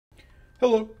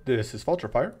Hello, this is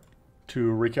Vulturefire. To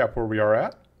recap where we are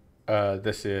at,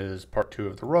 this is part 2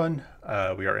 of the run.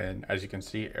 We are in, as you can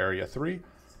see, Area 3.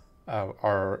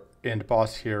 Our end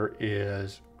boss here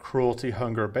is Cruelty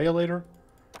Hunger Baelator.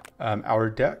 Our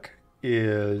deck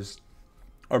is...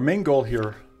 Our main goal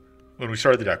here, when we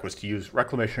started the deck, was to use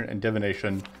Reclamation and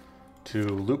Divination to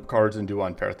loop cards and do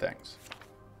unfair things.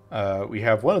 We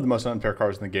have one of the most unfair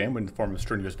cards in the game in the form of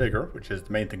Strenuous Vigor, which is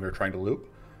the main thing we're trying to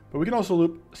loop. But we can also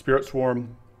loop Spirit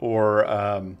Swarm or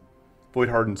Void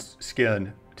Hardened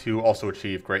Skin to also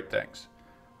achieve great things.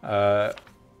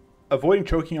 Avoiding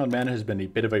choking on mana has been a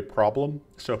bit of a problem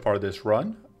so far this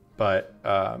run, but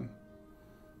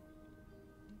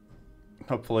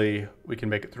hopefully we can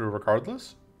make it through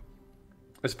regardless.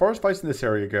 As far as fights in this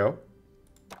area go,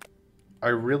 I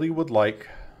really would like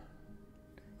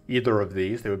either of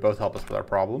these. They would both help us with our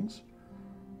problems.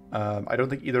 I don't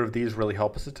think either of these really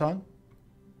help us a ton.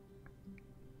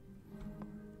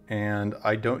 And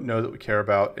I don't know that we care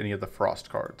about any of the Frost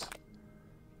cards.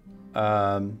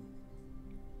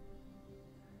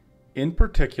 In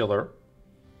particular,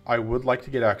 I would like to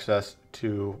get access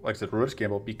to, like I said, Ruinous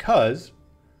Gamble, because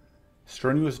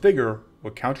Strenuous Vigor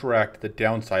would counteract the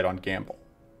downside on Gamble.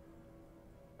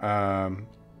 And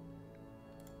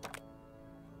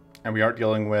we aren't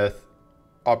dealing with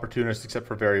Opportunists except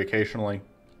for very occasionally,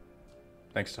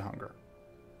 thanks to Hunger.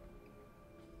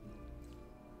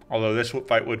 Although this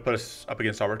fight would put us up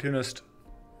against Opportunist.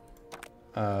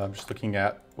 Just looking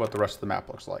at what the rest of the map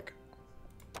looks like.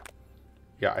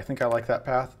 Yeah, I think I like that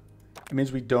path. It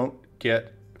means we don't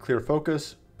get clear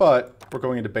focus, but we're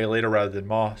going into Baelator rather than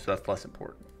Maw, so that's less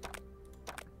important.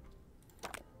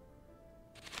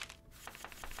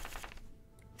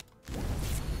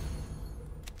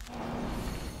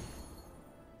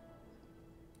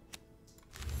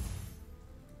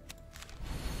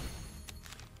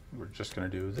 We're just going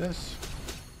to do this.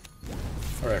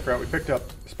 Alright, I forgot we picked up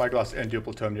Spyglass and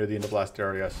Dupletome near the end of last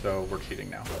area, so we're cheating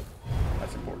now.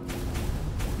 That's important.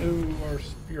 No, our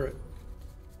spirit.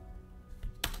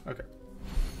 Okay.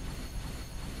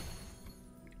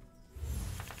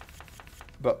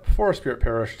 But before our spirit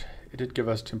perished, it did give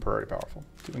us temporary powerful.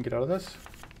 See if we can get out of this.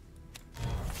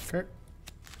 Okay.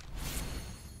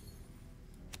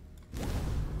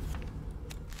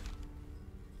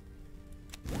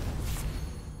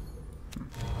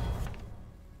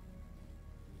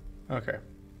 Okay,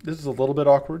 this is a little bit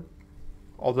awkward,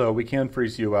 although we can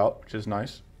freeze you out, which is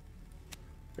nice.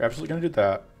 We're absolutely going to do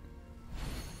that.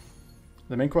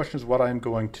 The main question is what I'm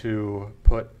going to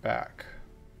put back.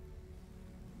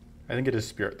 I think it is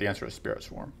Spirit. The answer is Spirit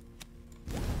Swarm.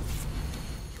 You're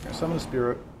going to summon a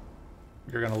Spirit.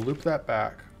 You're going to loop that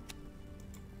back.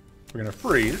 We're going to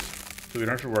freeze, so we don't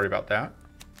have to worry about that.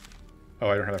 Oh,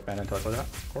 I don't have enough mana until I play that,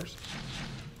 of course.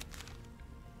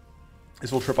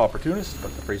 This will trip Opportunist,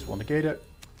 but the freeze will negate it.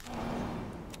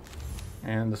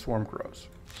 And the swarm grows.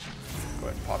 Go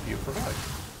ahead and pop you for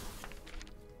life.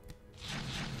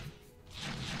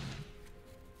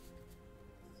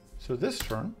 So this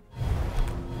turn.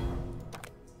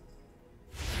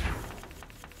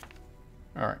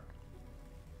 Alright.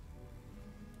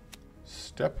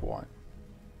 Step 1.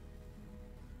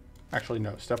 Actually,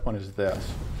 no. Step 1 is this.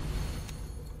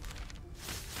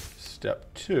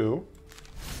 Step 2.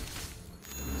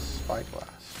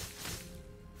 Spyglass.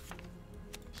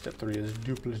 Step 3 is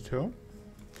Dupletome.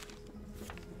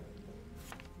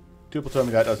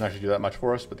 Dupletome, that doesn't actually do that much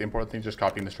for us, but the important thing is just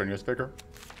copying the Strenuous Vigor.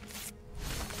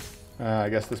 I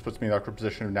guess this puts me in the awkward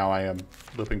position of now I am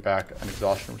looping back an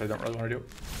exhaustion, which I don't really want to do.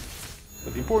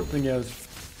 But the important thing is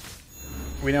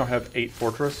we now have 8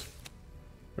 Fortress,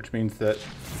 which means that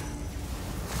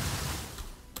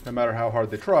no matter how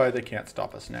hard they try, they can't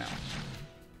stop us now.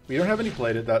 We don't have any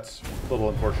plated, that's a little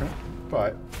unfortunate,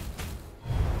 but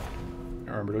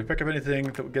remember, do we pick up anything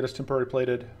that would get us temporary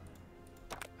plated?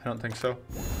 I don't think so.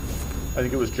 I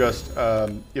think it was just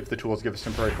if the tools give us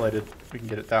temporary plated, we can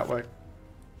get it that way.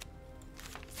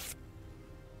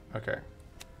 Okay.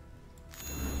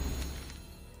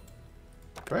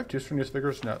 Do I have 2 Strenuous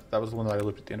Vigors? No, that was the one that I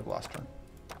looped at the end of last turn.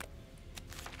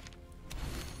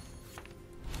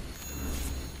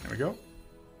 There we go.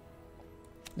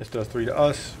 This does 3 to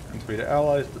us and 3 to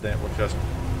allies, but then it will just...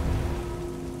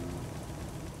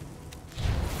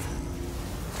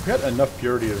 We had enough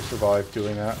purity to survive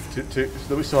doing that, so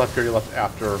that we still have purity left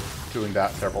after doing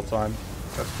that several times.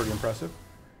 That's pretty impressive.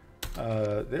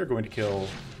 They're going to kill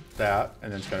that,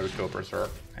 and then it's going to go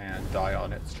Berserk and die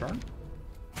on its turn.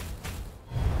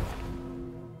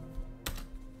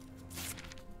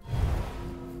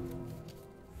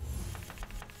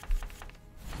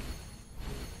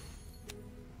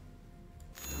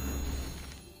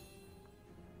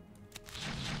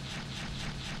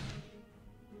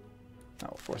 Now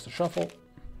we'll force the shuffle.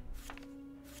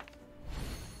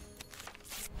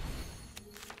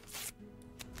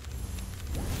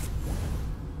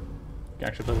 We can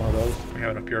actually play one of those. We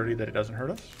have enough purity that it doesn't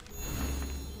hurt us.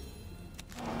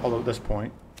 Although at this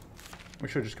point, we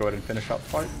should just go ahead and finish out the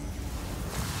fight.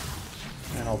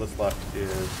 And all that's left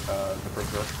is the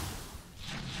berserk.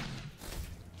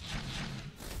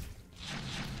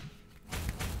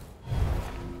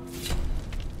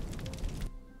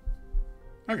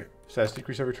 Okay, status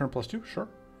decrease every turn +2, sure.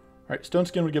 Alright, Stone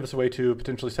Skin would give us a way to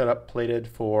potentially set up plated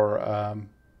for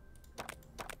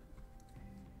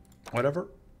whatever.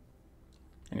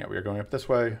 And yeah, we are going up this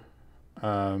way.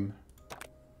 I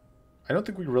don't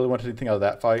think we really want anything out of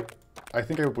that fight. I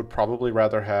think I would probably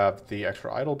rather have the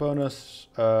extra idle bonus,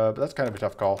 but that's kind of a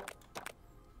tough call.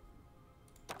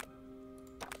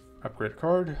 Upgrade a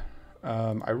card.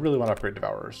 I really want to upgrade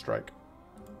Devourer's Strike,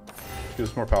 because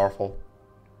it's more powerful.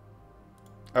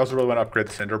 I also really want to upgrade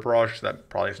the Cinder Barrage, so that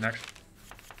probably is next.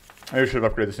 I should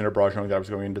have upgraded the Cinder Barrage knowing that I was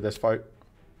going into this fight.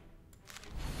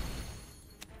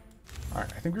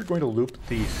 Alright, I think we're going to loop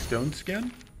the Stone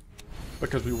Skin,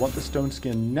 because we want the Stone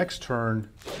Skin next turn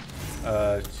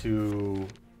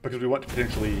because we want to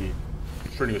potentially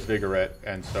Strenuous Vigor it,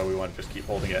 and so we want to just keep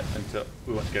holding it until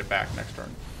we want to get it back next turn.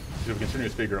 Because if we can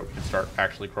Strenuous Vigor it, we can start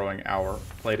actually growing our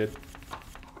plated.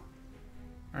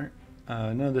 Alright,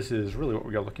 none of this is really what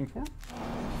we are looking for.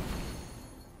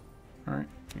 Alright,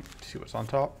 see what's on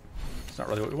top. It's not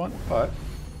really what we want, but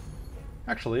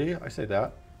actually, I say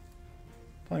that.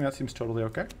 Playing that seems totally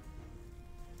okay.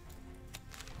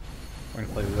 I'm going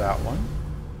to play that one.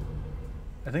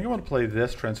 I think I want to play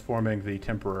this, transforming the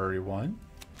temporary one.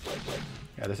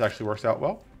 Yeah, this actually works out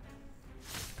well,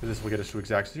 because this will get us to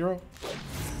exact 0.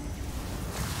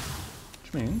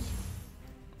 Which means...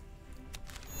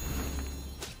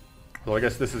 Well, I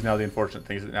guess this is now the unfortunate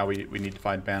thing, is that now we need to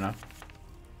find mana.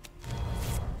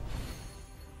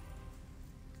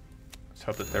 Let's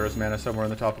hope that there is mana somewhere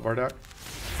in the top of our deck.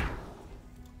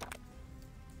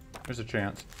 There's a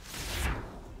chance.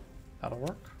 That'll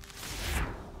work.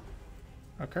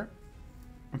 Okay.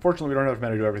 Unfortunately, we don't have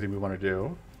mana to do everything we want to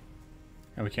do.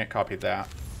 And we can't copy that.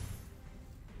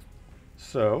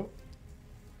 So,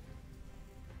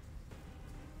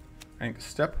 I think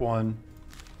step 1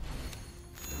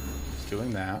 is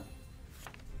doing that.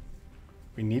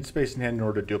 We need space in hand in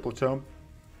order to duplicate.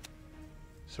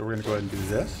 So we're going to go ahead and do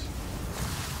this.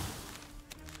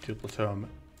 Duplicate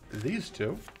these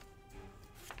two.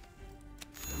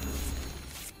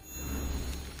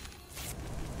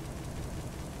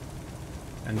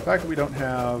 And the fact that we don't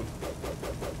have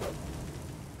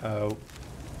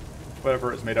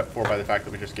whatever is made up for by the fact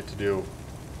that we just get to do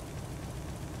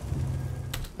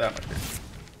that much damage.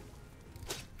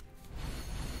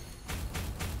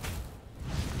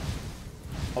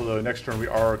 Although next turn we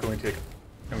are going to take,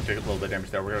 and we take a little bit of damage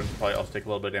there. We're going to probably also take a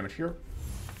little bit of damage here.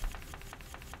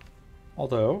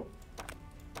 Although,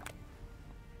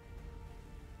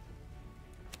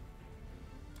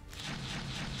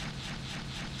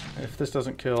 if this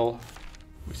doesn't kill,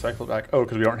 we cycle it back. Oh,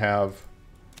 because we don't have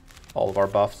all of our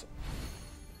buffs.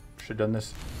 Should have done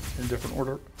this in different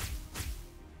order.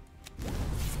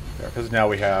 Yeah, because now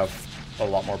we have a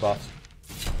lot more buffs.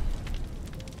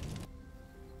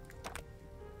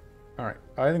 Alright,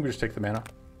 I think we just take the mana.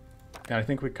 And I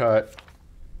think we cut...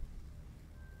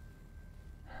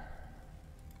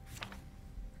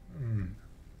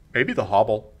 maybe the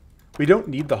Hobble. We don't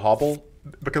need the Hobble,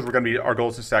 because we're going to be, our goal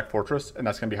is to stack Fortress, and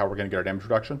that's going to be how we're going to get our damage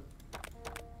reduction.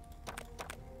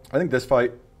 I think this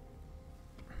fight...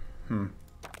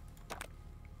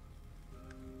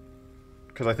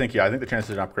 Because I think the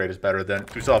chances of an upgrade is better than...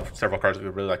 We still have several cards that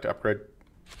we'd really like to upgrade.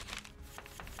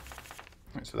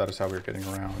 Right, so that is how we're getting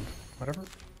around whatever.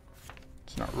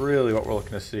 It's not really what we're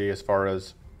looking to see as far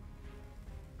as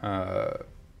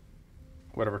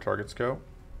whatever targets go.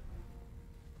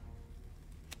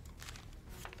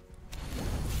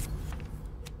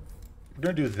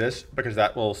 We're going to do this because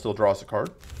that will still draw us a card.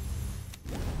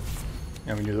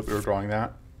 And we knew that we were drawing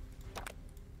that.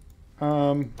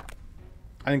 I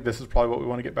think this is probably what we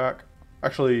want to get back.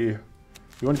 Actually, we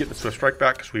want to get the Swift Strike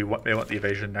back because we may want the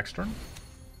evasion next turn.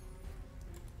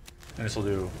 And this will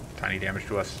do tiny damage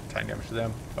to us, tiny damage to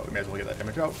them. But we may as well get that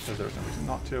damage out because there's no reason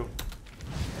not to.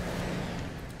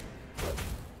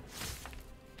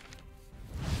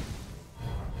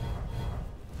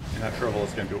 And that Shrivel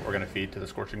is going to be what we're going to feed to the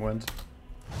Scorching Winds.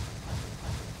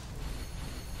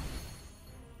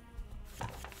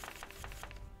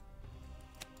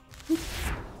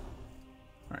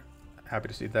 Alright, happy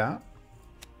to see that.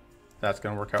 That's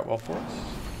going to work out well for us.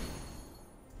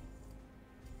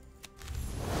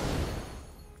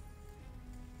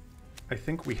 I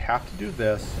think we have to do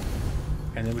this,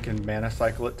 and then we can mana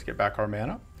cycle it to get back our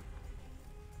mana.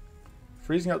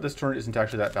 Freezing out this turn isn't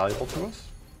actually that valuable to us,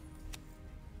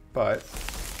 but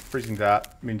freezing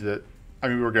that means that, I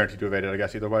mean, we were guaranteed to evade it, I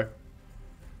guess, either way.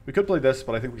 We could play this,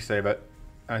 but I think we save it.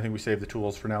 And I think we save the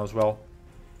tools for now as well.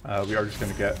 We are just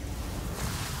going to get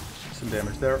some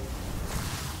damage there.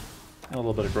 And a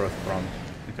little bit of growth from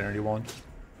Infinity Wand.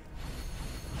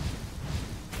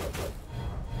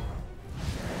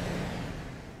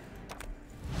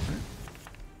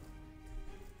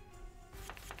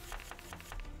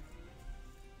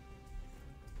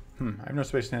 I have no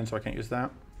space in hand, so I can't use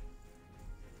that.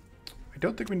 I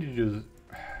don't think we need to do...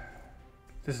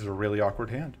 This is a really awkward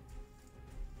hand.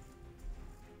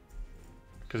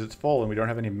 Because it's full and we don't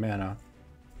have any mana.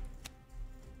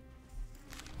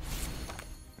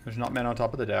 There's not mana on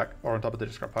top of the deck, or on top of the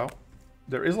discard pile.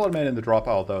 There is a lot of mana in the draw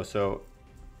pile though, so...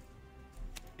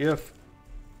 If...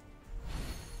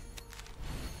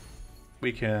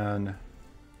 we can...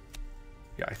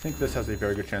 Yeah, I think this has a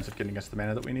very good chance of getting us the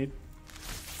mana that we need.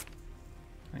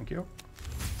 Thank you.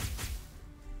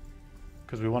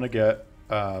 Because we want to get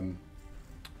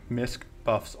Misk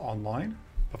buffs online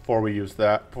before we use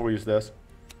that, before we use this,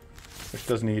 which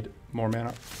does need more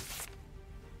mana.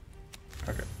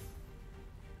 Okay.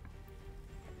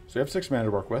 So we have 6 mana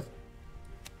to work with.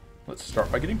 Let's start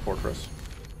by getting Fortress.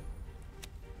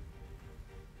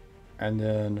 And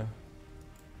then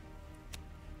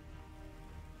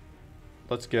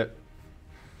let's get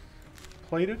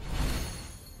Plated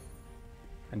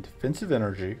and Defensive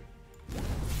Energy.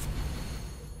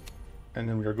 And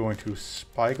then we are going to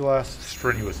Spyglass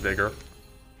Strenuous Vigor.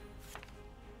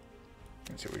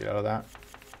 Let's see what we get out of that.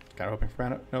 Kind of hoping for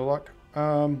mana. No luck.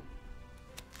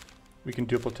 We can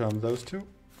Duplicate those two.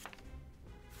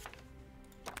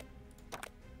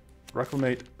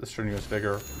 Reclamate the Strenuous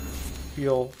Vigor.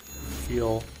 Heal,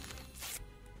 heal,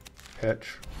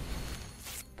 pitch,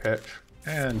 pitch,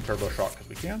 and Turbo Shock because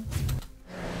we can.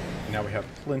 And now we have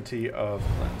plenty of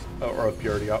cleanse, or of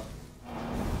purity up.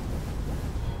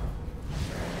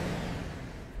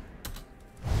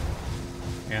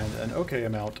 And an okay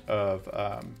amount of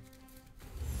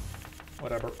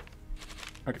whatever.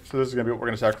 Okay, so this is going to be what we're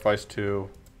going to sacrifice to...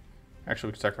 Actually,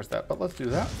 we can sacrifice that, but let's do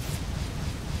that.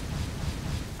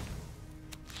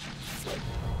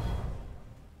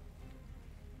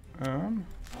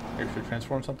 Maybe we should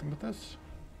transform something with this.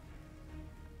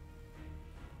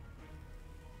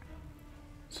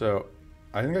 So,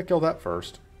 I think I kill that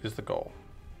first, is the goal.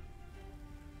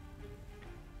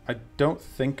 I don't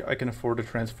think I can afford to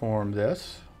transform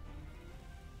this.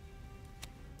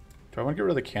 Do I want to get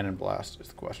rid of the Cannon Blast, is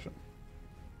the question.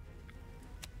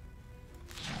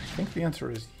 I think the answer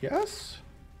is yes.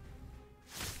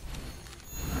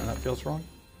 And that feels wrong.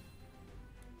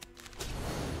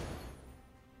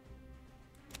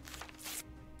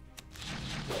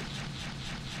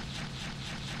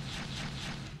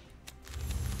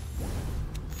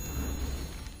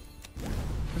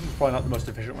 Probably not the most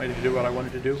efficient way to do what I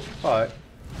wanted to do, but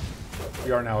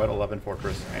we are now at 11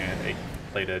 Fortress and 8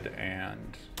 Plated,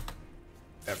 and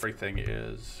everything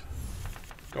is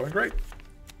going great.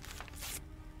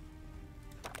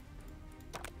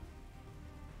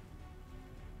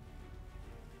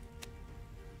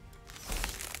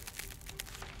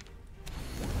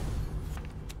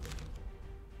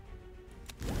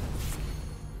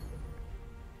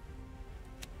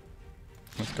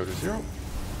 Let's go to 0.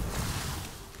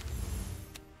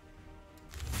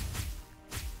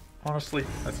 Honestly,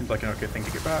 that seems like an okay thing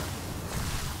to get back.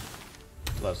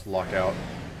 Let's lock out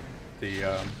the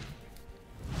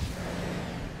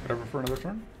whatever for another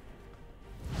turn.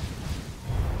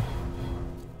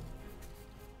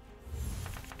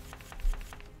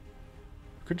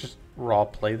 Could just raw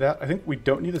play that. I think we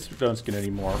don't need the stone skin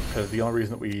anymore because the only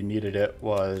reason that we needed it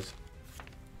was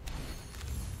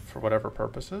for whatever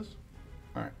purposes.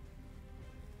 All right.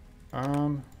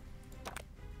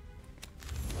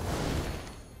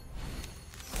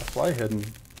 Fly hidden.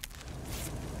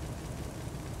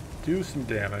 Do some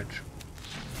damage.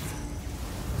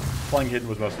 Flying hidden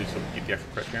was mostly so we get the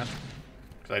extra crit chance.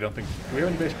 Because I don't think... Do we have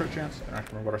any base crit chance? I don't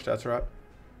remember what our stats are at.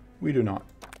 We do not.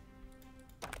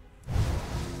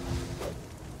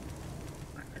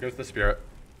 There goes the spirit.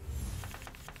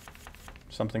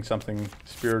 Something, something.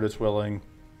 Spirit is willing.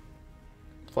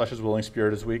 Flesh is willing,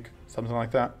 spirit is weak. Something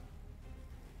like that.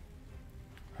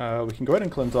 We can go ahead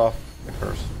and cleanse off the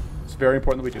curse. It's very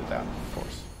important that we do that, of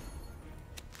course.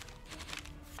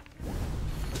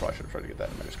 I probably should have tried to get that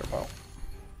in my discard pile.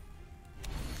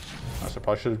 So I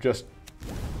probably should have just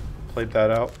played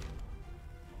that out.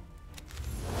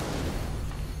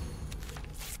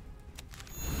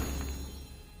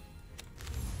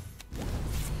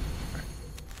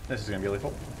 This is going to be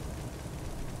lethal.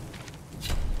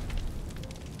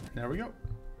 There we go.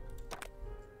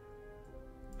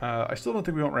 I still don't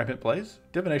think we want Rampant Blaze.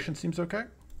 Divination seems okay.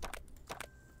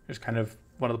 It's kind of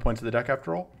one of the points of the deck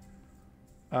after all.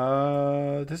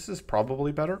 This is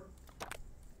probably better.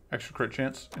 Extra crit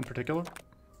chance in particular.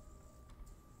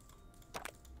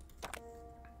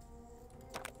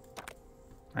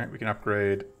 Alright, we can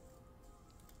upgrade.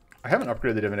 I haven't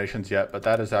upgraded the divinations yet, but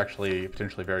that is actually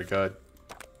potentially very good.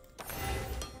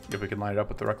 If we can line it up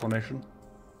with the reclamation.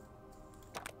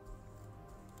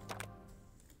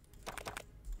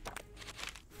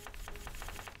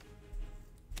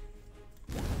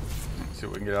 Let's see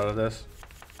what we can get out of this.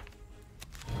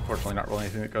 Unfortunately, not really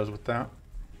anything that goes with that.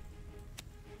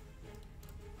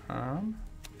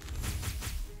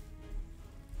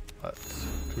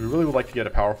 We really would like to get a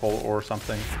powerful or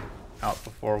something out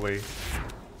before we...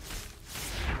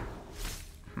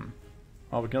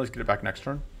 Well, we can at least get it back next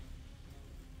turn.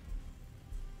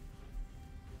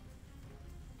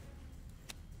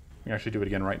 We can actually do it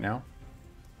again right now.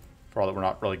 For all that we're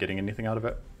not really getting anything out of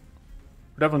it.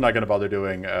 We're definitely not going to bother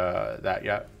doing that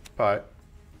yet, but...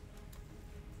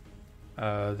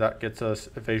 that gets us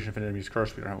evasion if an enemy's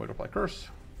curse. We don't have a way to apply curse.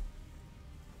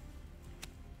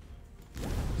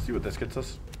 Let's see what this gets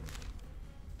us.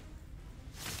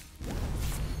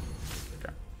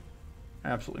 Okay.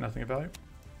 Absolutely nothing of value.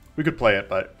 We could play it,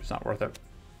 but it's not worth it.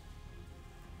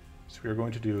 So we are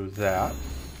going to do that.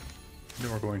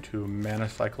 Then we're going to mana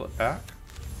cycle it back.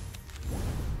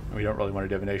 And we don't really want to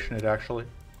divination it actually,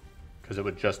 because it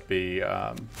would just be...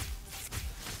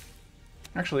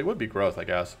 actually, it would be growth, I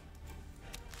guess.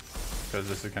 Because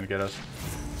this is going to get us.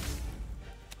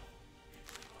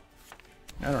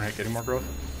 I don't hate getting more growth.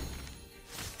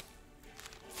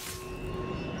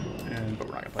 But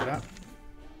we're not going to play that.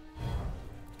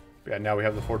 But yeah, now we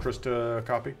have the fortress to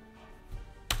copy.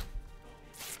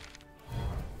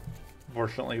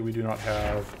 Unfortunately, we do not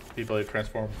have the ability to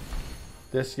transform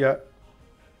this yet.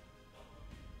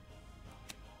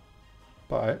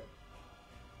 But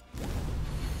I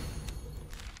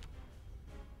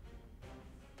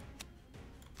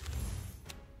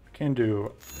can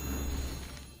do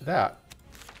that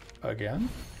again.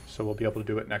 So we'll be able to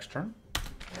do it next turn.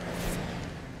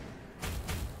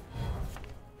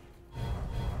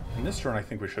 And this turn, I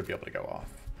think we should be able to go off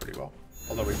pretty well.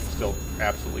 Although we still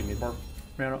absolutely need more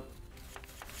mana.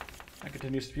 That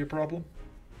continues to be a problem.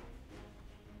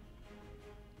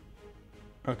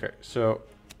 Okay, so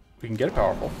we can get it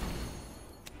powerful.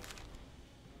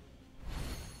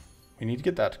 We need to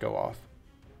get that to go off.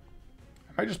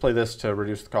 I might just play this to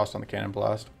reduce the cost on the Cannon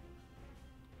Blast.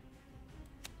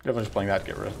 Definitely just playing that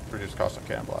to get reduced cost on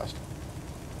Cannon Blast.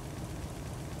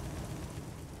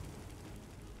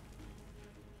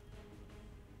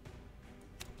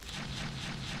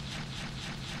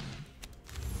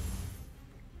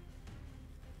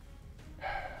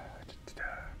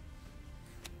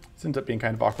 This ends up being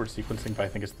kind of awkward sequencing, but I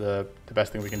think it's the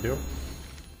best thing we can do.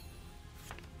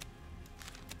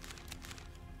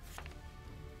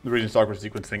 The reason it's awkward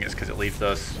sequencing is because it leaves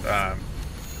us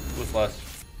with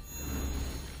less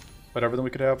whatever than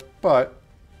we could have, but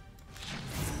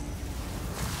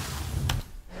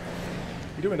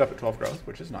we do end up at 12 growth,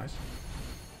 which is nice,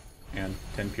 and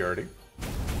 10 purity.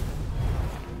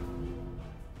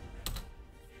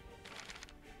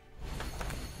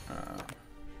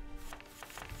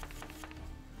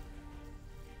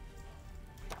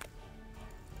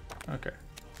 Okay,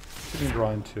 so we can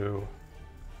draw into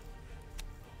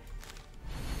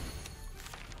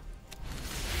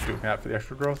doing that for the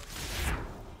extra growth.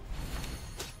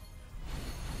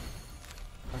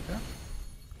 Okay,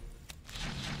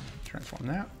 transform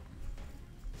that.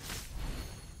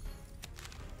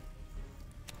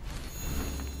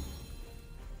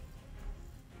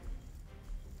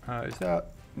 Is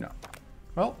that no?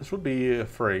 Well, this would be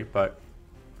free, but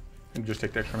you can just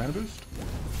take the extra mana boost.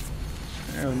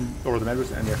 Or the mana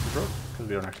boost and the extra growth, because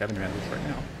we don't actually have any mana boost right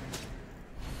now.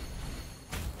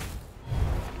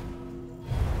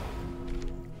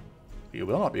 You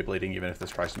will not be bleeding even if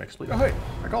this tries to make us bleed. Oh hey,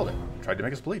 I called it. Tried to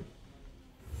make us bleed.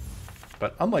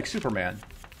 But unlike Superman,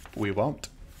 we won't.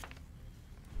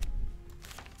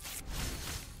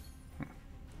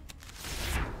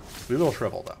 We will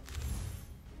shrivel though.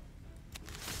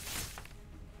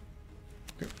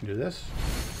 Okay, we can do this,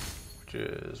 which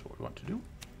is what we want to do.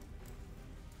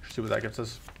 See what that gets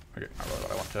us. Okay, not really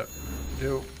what I want to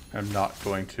do. I'm not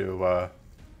going to,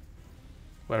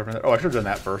 whatever. Oh, I should have done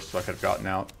that first so I could have gotten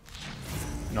out.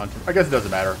 I guess it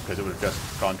doesn't matter because it would have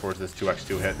just gone towards this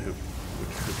 2x2 hit. Who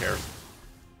cares?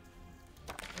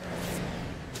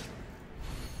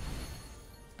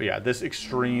 But yeah, this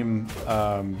extreme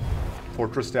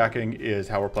fortress stacking is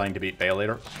how we're playing to beat Bay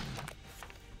later.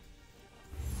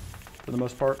 For the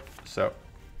most part. So,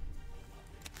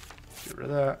 get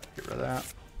rid of that, get rid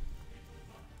of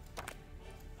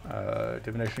that.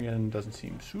 Divination again doesn't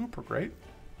seem super great.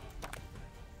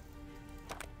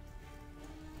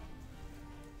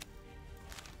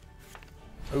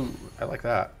 Ooh, I like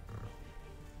that.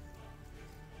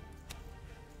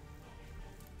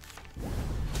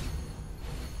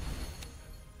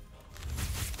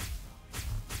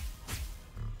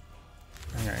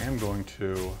 And I am going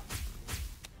to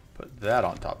put that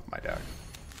on top of my deck.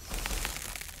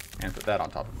 And put that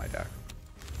on top of my deck.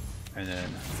 And then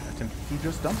attempt to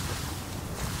just dumpster.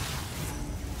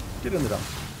 Get in the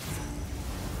dumpster.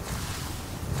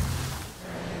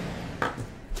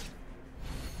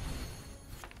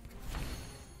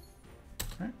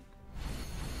 Alright.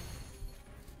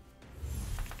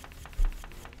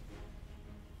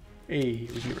 Hey,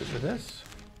 we can get rid of this.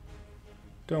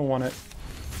 Don't want it.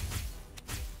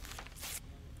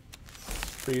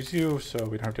 Freeze you, so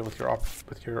we don't have to deal with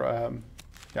your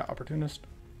yeah, opportunist.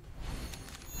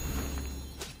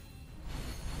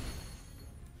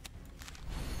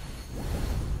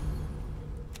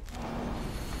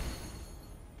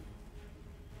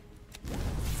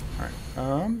 All right.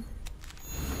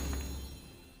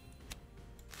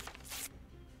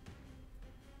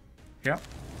 Yeah.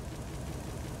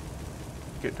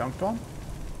 Get dunked on,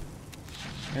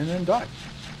 and then die.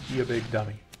 You big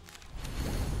dummy.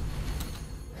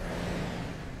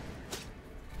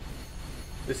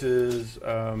 This is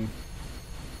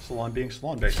Silan being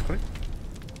Silan, basically.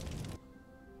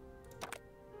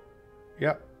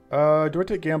 Yeah. Do I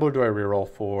take Gamble or do I reroll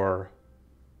for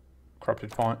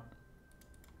Corrupted Font?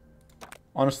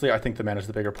 Honestly, I think the mana is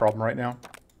the bigger problem right now.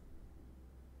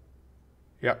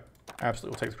 Yep,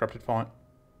 absolutely. We'll take the Corrupted Font.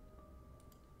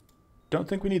 Don't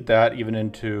think we need that even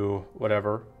into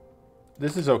whatever.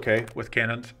 This is okay with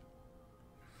cannons.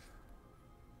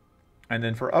 And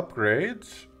then for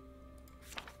upgrades,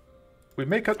 we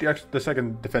may cut the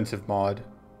second defensive mod.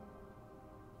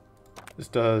 This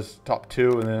does top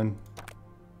 2 and then...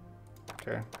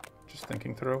 Okay, just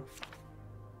thinking through.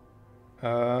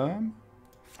 Could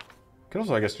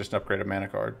also, I guess, just upgrade a mana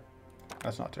card.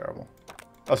 That's not terrible.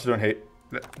 Also don't hate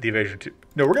the evasion too.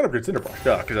 No, we're going to upgrade Cinderbrush,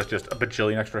 duh, because that's just a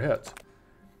bajillion extra hits.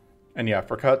 And yeah,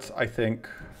 for cuts, I think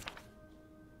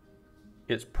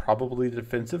it's probably the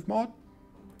defensive mod.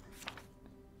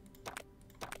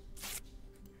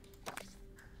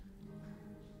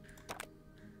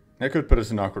 That could put us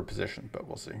in an awkward position, but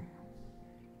we'll see.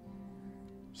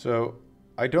 So,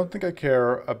 I don't think I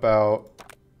care about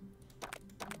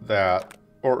that.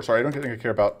 Or, sorry, I don't think I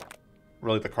care about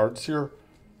really the cards here.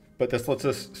 But this lets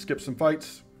us skip some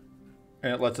fights.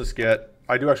 And it lets us get...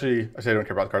 I do actually... I say I don't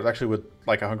care about the cards. Actually, with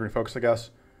like a Hungry Focus, I guess.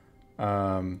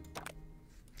 Driving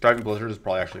Blizzard is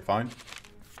probably actually fine.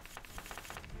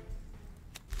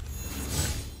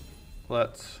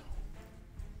 Let's...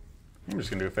 I'm just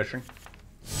going to do fishing.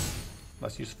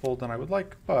 Less useful than I would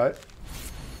like, but...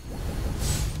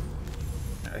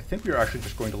 I think we are actually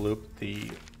just going to loop the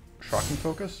Shocking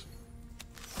Focus.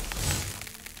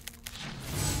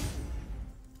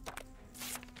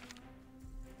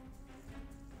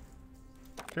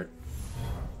 Okay.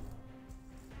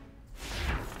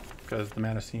 Because the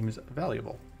mana seems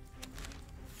valuable.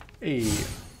 Hey. So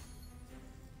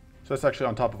that's actually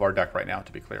on top of our deck right now,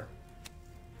 to be clear.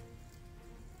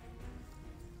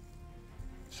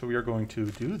 So we are going to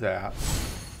do that.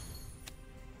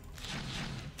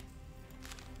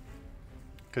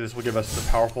 Because this will give us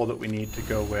the powerful that we need to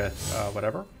go with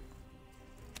whatever.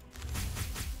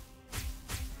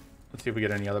 Let's see if we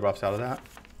get any other buffs out of that.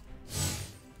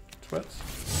 Twits.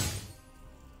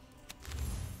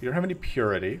 We don't have any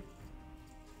purity.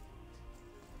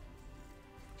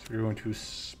 So we're going to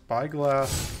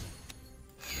Spyglass,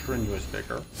 Strenuous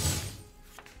Vigor.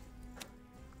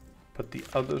 Put the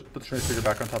Strenuous Vigor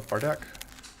back on top of our deck.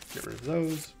 Get rid of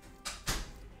those.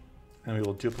 And we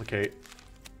will duplicate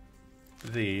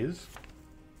these.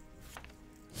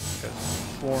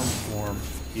 Swarm,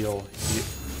 heal,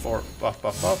 or buff.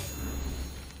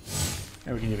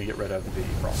 And we can even get rid of the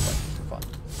Frostbite for fun.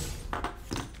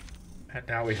 And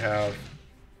now we have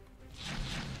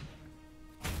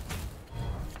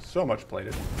so much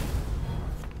plated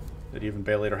that even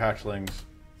Baylater hatchlings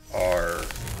are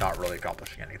not really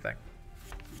accomplishing anything.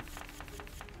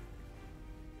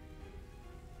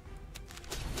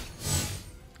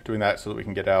 Doing that so that we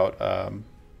can get out the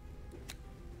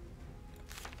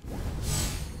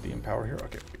Empower here.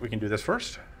 Okay, we can do this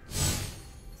first.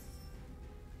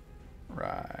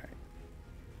 Right.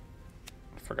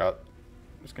 Forgot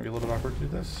It's going to be a little bit awkward to do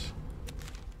this.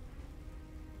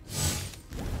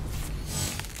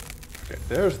 Okay,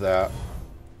 there's that.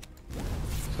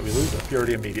 So we lose the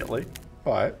purity immediately,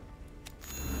 but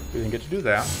we didn't get to do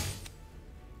that.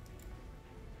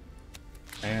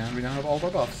 And we now have all of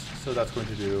our buffs, so that's going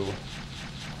to do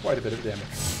quite a bit of damage.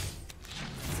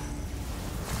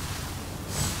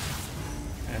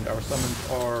 And our summons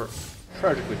are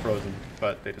tragically frozen,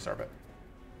 but they deserve it.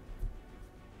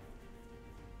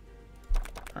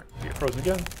 Alright, get frozen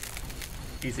again.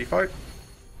 Easy fight.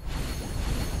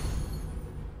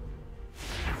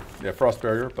 Yeah, frost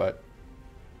barrier, but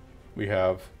we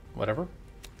have whatever.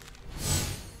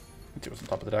 Let's see what's on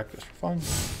top of the deck just for fun.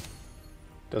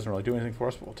 Doesn't really do anything for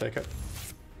us, but we'll take it.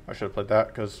 I should have played that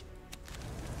because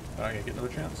I'm not going to get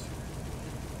another chance.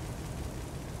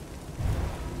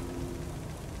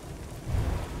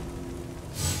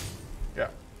 Yeah,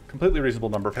 completely reasonable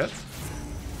number of hits.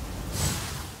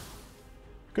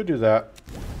 Could do that.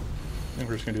 I think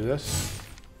we're just going to do this.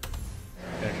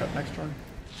 Finish up next turn.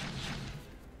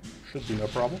 Should be no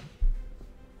problem.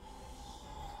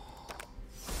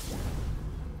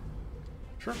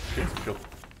 Sure, gain some shield.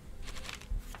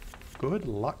 Good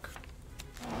luck.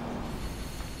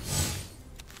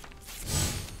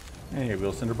 Anyway,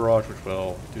 we'll Cinder Barrage, which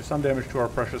will do some damage to our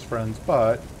precious friends,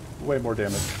 but way more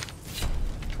damage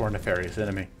to our nefarious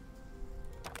enemy.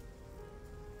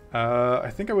 I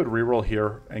think I would reroll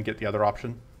here and get the other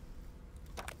option,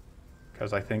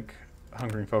 because I think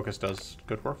Hungering Focus does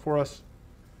good work for us.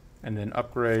 And then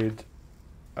upgrade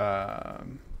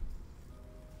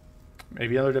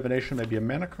maybe other divination, maybe a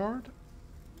mana card.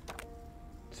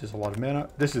 This is a lot of mana.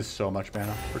 This is so much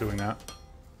mana for doing that.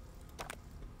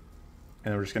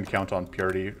 And then we're just going to count on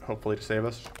purity, hopefully, to save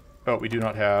us. Oh, we do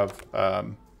not have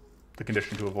the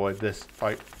condition to avoid this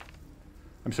fight.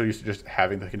 I'm so used to just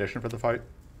having the condition for the fight.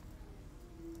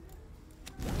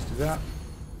 Let's do that.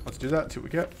 Let's do that and see what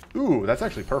we get. Ooh, that's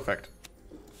actually perfect.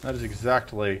 That is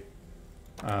exactly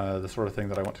the sort of thing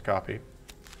that I want to copy.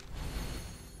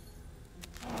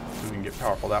 So we can get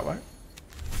powerful that way.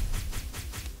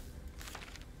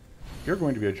 You're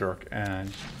going to be a jerk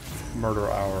and murder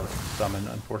our summon,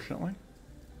 unfortunately.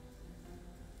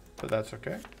 But that's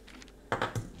okay.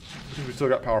 Because we still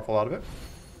got powerful out of it.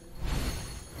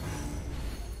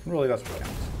 And really, that's what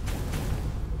counts.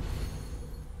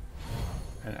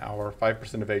 And our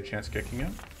 5% evade chance kicking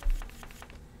in.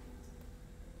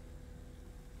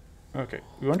 Okay,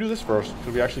 we want to do this first,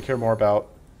 because we actually care more about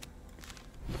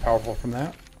the powerful from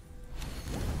that.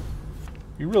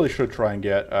 You really should try and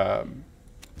get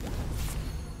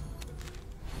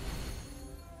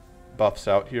buffs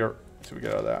out here. So we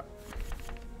get out of that.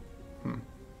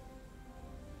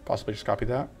 Possibly just copy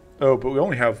that. Oh, but we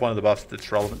only have one of the buffs that's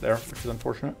relevant there, which is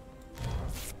unfortunate.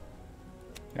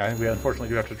 Yeah, I think we unfortunately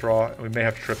do have to draw. We may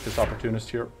have to trip this opportunist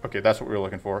here. Okay, that's what we were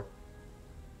looking for.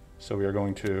 So we are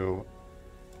going to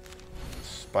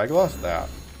Spyglass that.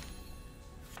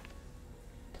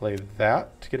 Play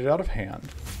that to get it out of hand.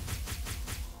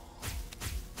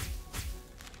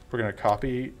 We're going to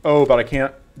copy... Oh, but I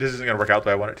can't... This isn't going to work out the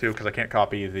way I want it to, because I can't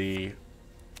copy the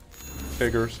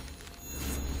figures.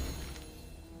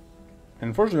 And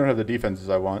unfortunately, I don't have the defenses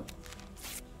I want.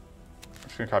 I'm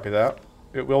just going to copy that.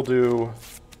 It will do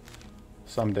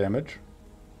some damage.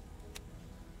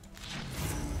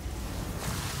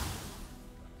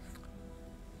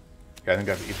 Yeah, I think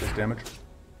I have to eat this damage.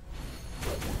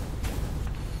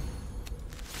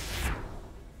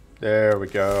 There we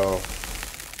go.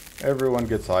 Everyone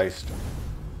gets iced.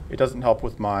 It doesn't help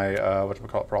with my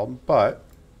whatchamacallit problem, but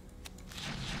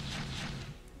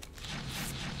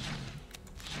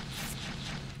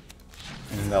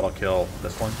and that'll kill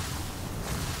this one.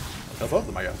 I'll kill both of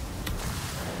them, I guess.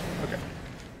 Okay.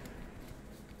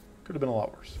 Could have been a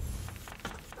lot worse.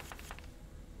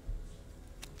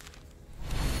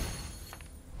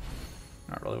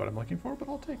 Not really what I'm looking for, but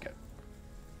I'll take it.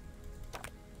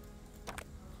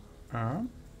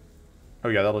 Oh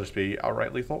yeah, that'll just be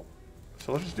outright lethal.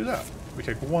 So let's just do that. We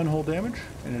take 1 whole damage,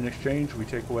 and in exchange, we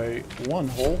take away 1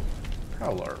 whole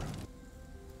Prowler.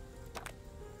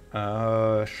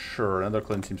 Sure, another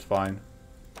cleanse seems fine.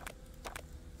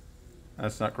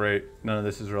 That's not great. None of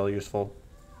this is really useful.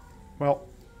 Well,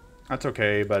 that's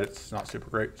okay, but it's not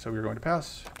super great. So we're going to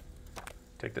pass.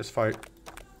 Take this fight.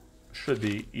 Should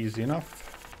be easy enough.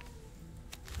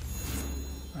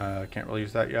 Can't really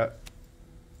use that yet.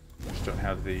 Just don't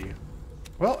have the...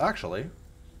 Well, actually...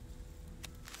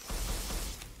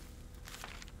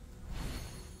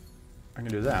 I can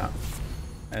do that.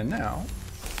 And now...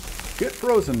 Get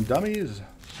frozen, dummies!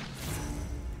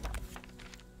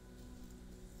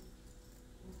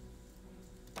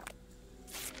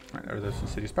 Alright, Alright, there are those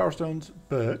Insidious Power Stones,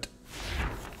 but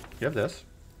you have this.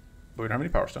 But we don't have any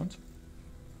Power Stones.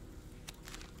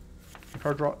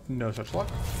 Card draw, no such luck.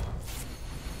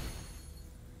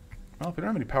 Well, if we don't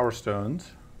have any Power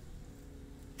Stones,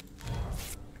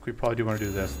 we probably do want to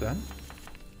do this then.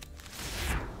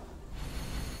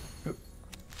 Oop.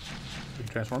 We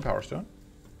can transform Power Stone.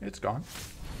 It's gone.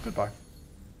 Goodbye.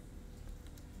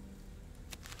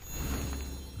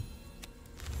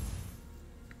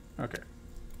 Okay.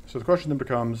 So the question then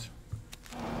becomes,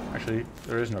 actually,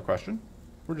 there is no question.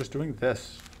 We're just doing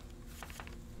this.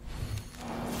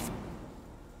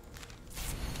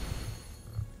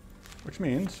 Which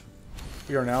means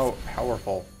we are now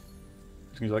powerful.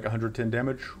 It's going to be like 110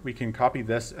 damage. We can copy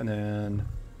this and then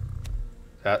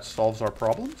that solves our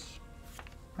problems.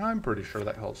 I'm pretty sure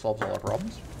that solves all our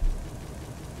problems.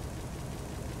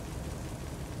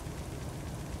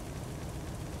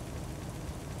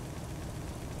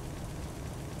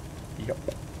 Yep.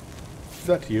 Do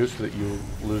that to you so that you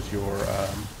lose your,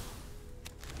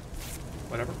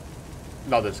 whatever.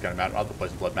 Not that it's going to matter. Not that the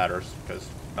poison blood matters, because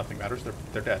nothing matters.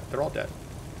 They're dead. They're all dead.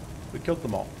 We killed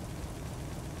them all.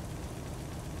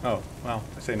 Oh, well,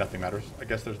 I say nothing matters. I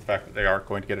guess there's the fact that they are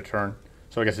going to get a turn.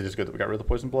 So I guess it is good that we got rid of the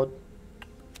poison blood.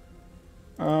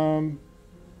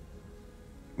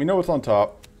 We know what's on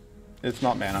top. It's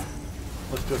not mana.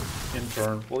 Let's just in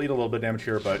turn. We'll eat a little bit of damage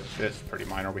here, but it's pretty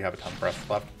minor. We have a ton of breath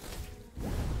left.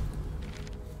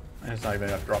 And it's not even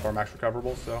enough to drop our max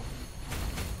recoverable, so.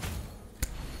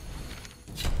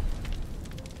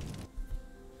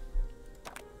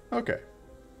 Okay.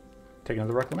 Take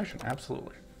another reclamation,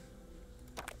 absolutely.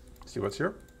 See what's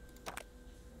here.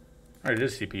 Alright, it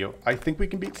is CPU. I think we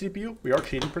can beat CPU. We are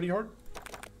cheating pretty hard.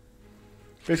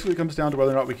 Basically, it comes down to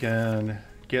whether or not we can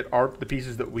get the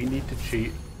pieces that we need to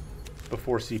cheat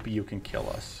before CPU can kill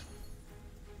us.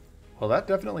 Well, that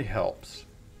definitely helps.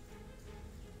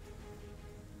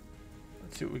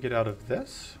 Let's see what we get out of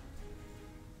this.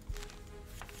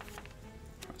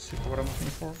 Let's see what I'm looking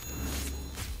for.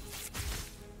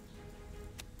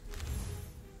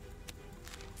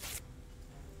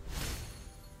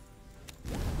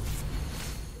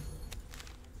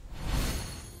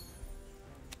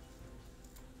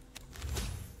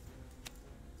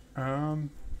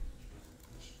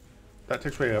 That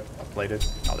takes away a plated.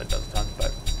 Not that it does a ton,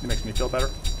 but it makes me feel better.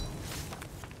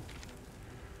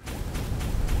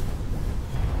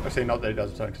 I say not that it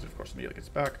does a ton because of course immediately gets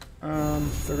back.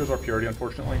 There goes our purity,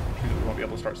 unfortunately, which means we won't be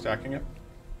able to start stacking it.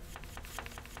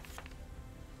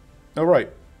 Oh right.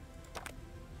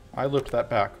 I looped that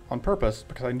back on purpose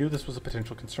because I knew this was a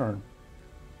potential concern.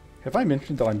 Have I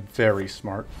mentioned that I'm very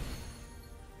smart?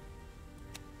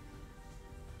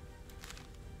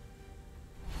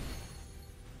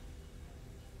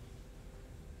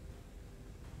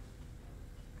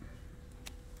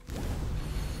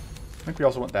 I think we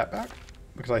also want that back,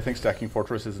 because I think stacking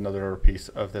Fortress is another piece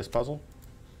of this puzzle.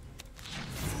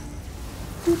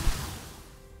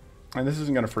 And this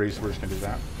isn't going to freeze, so we're just going to do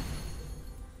that.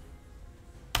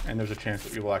 And there's a chance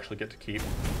that we will actually get to keep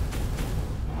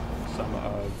some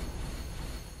of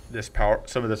this power,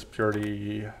 some of this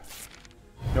purity.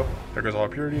 Nope, there goes all our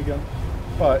purity again.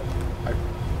 But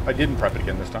I didn't prep it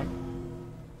again this time.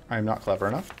 I am not clever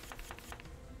enough.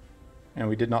 And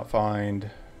we did not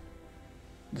find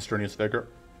the Strenuous Vigor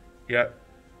yet.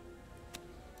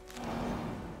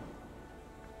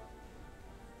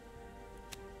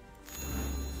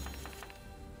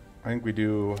 I think we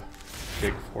do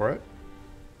dig for it.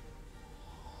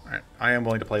 Alright, I am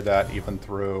willing to play that even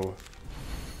through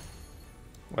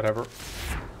whatever.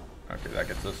 Okay, that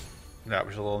gets us. That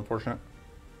was a little unfortunate.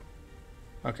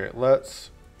 Okay, let's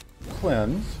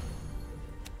cleanse.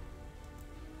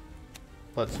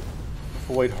 Let's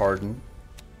Void Harden.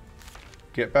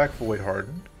 Get back Void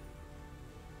Hardened.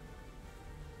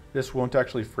 This won't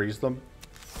actually freeze them.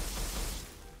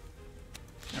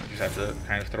 We just have to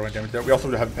kind of throw in damage there. We also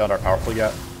haven't found our powerful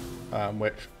yet,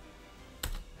 which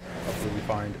hopefully we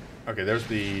find. Okay, there's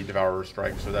the Devourer's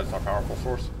Strike, so that's our powerful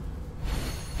source.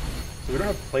 So we don't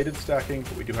have plated stacking,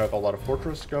 but we do have a lot of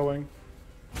Fortress going.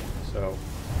 So,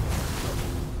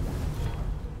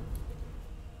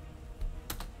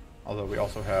 although we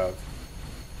also have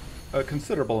a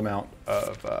considerable amount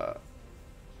of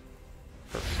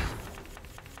first.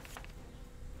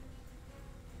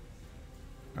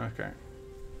 Okay.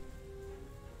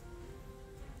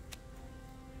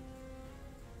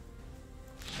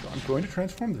 So I'm going to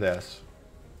transform this,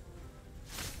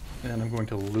 and then I'm going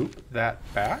to loop that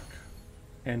back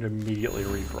and immediately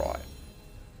redraw it.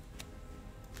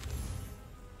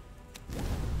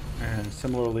 And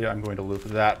similarly, I'm going to loop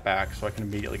that back so I can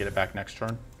immediately get it back next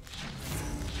turn.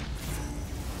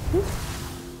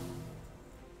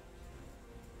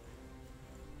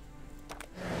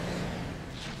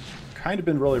 Kind of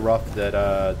been really rough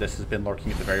that this has been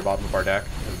lurking at the very bottom of our deck,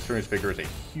 because the Strenuous Vigor is a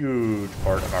huge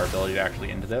part of our ability to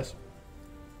actually end this.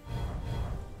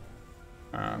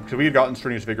 Because we had gotten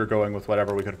Strenuous Vigor going with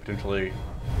whatever we could have potentially...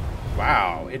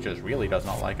 Wow, it just really does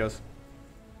not like us.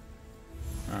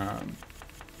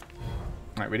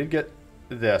 Alright, we did get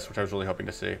this, which I was really hoping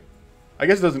to see. I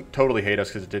guess it doesn't totally hate us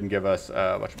because it didn't give us,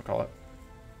 whatchamacallit.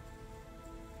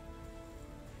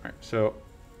 Alright, so...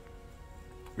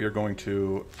 we are going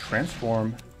to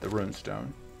transform the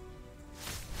runestone.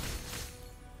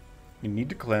 You need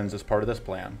to cleanse as part of this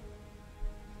plan.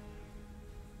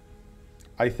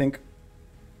 I think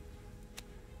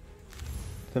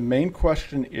the main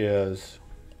question is,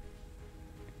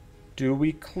 do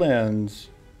we cleanse,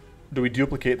 do we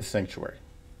duplicate the sanctuary?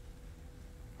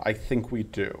 I think we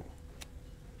do.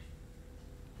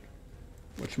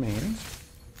 Which means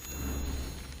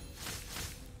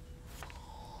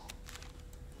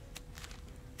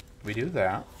we do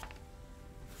that.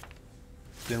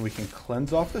 Then we can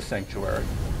cleanse off the sanctuary,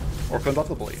 or cleanse off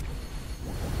the bleed,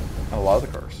 and a lot of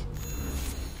the curse.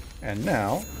 And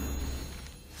now,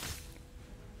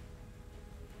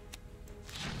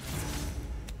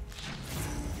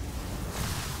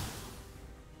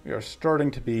 we are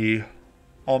starting to be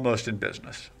almost in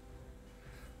business.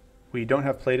 We don't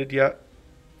have plated yet,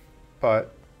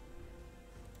 but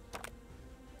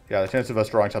yeah, the chance of us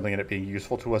drawing something and it being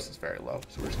useful to us is very low.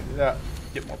 So we're just going to do that,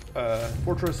 get more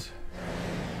fortress,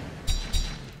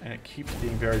 and it keeps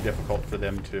being very difficult for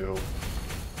them to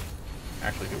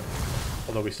actually do it.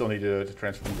 Although we still need to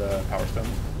transform the power stones.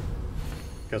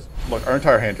 Because, look, our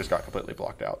entire hand just got completely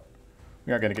blocked out.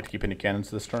 We aren't going to get to keep any cannons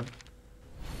this turn.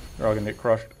 They're all going to get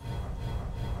crushed.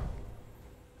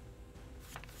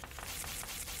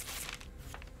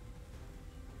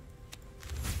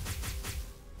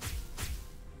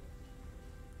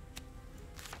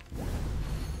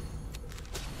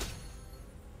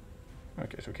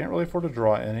 Okay, so we can't really afford to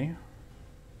draw any.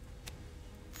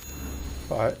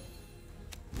 But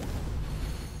we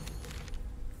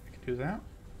can do that.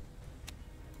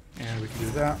 And we can do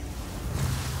that.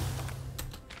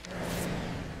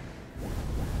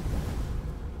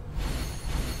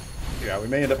 Yeah, we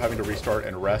may end up having to restart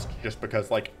and rest just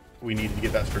because, like, we needed to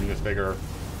get that Strenuous Vigor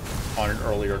on an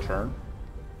earlier turn.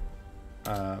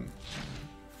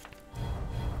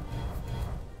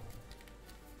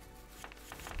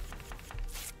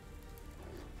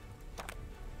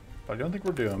 But I don't think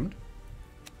we're doomed.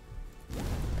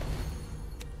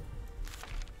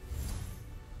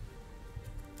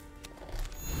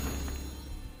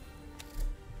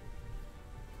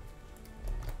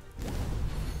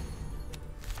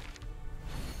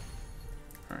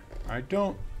 Alright, I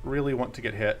don't really want to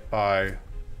get hit by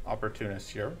opportunists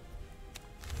here.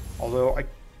 Although,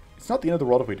 it's not the end of the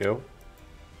world if we do.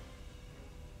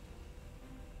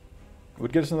 It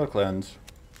would get us another cleanse.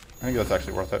 I think that's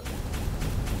actually worth it.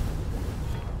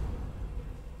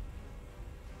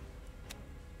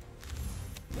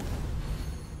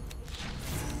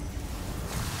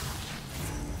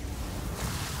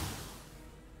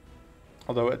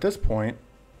 Although at this point,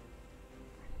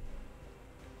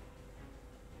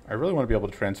 I really want to be able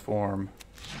to transform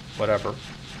whatever.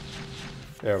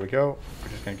 There we go.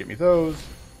 Which is going to get me those.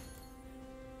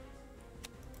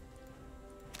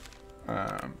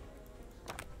 Yeah,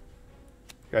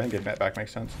 I think getting that back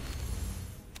makes sense.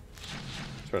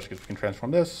 Especially because we can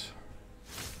transform this.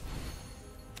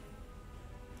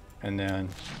 And then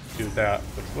do that,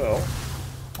 which will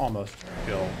almost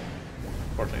kill.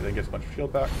 Unfortunately, then gets a bunch of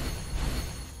shield back.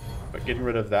 But getting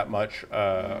rid of that much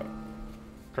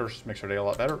curse makes our day a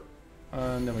lot better.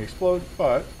 And then we explode,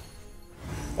 but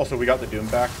also we got the Doom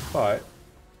back, but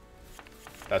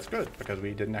that's good because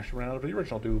we didn't actually run out of the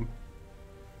original Doom.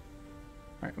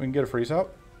 Alright, we can get a freeze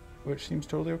out, which seems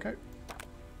totally okay.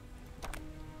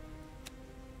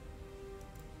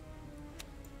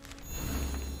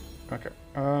 Okay.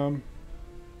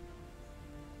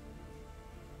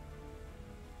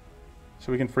 So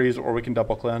we can freeze or we can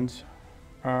double cleanse.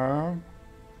 I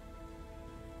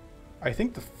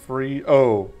think the free...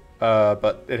 Oh,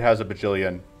 but it has a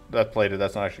bajillion. That plated,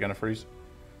 that's not actually going to freeze.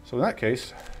 So in that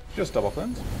case, just double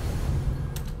cleanse.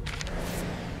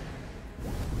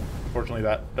 Unfortunately,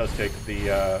 that does take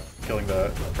the killing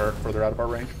the turret further out of our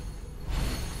range.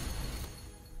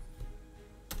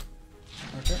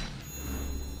 Okay.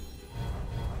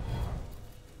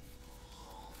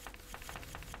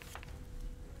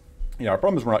 Yeah, our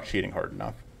problem is we're not cheating hard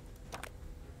enough.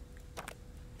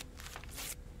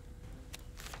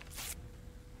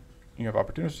 You have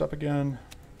opportunists up again.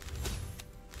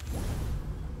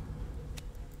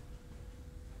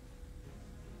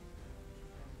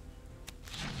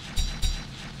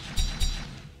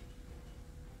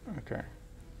 Okay.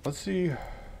 Let's see.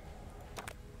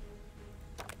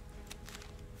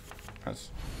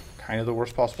 That's kind of the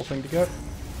worst possible thing to get.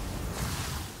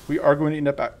 We are going to end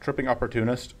up tripping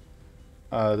Opportunist.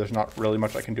 There's not really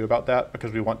much I can do about that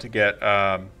because we want to get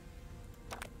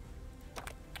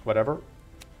whatever.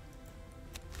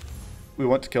 We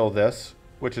want to kill this,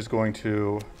 which is going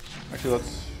to... Actually,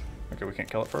 let's... Okay, we can't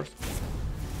kill it first.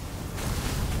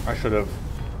 I should have...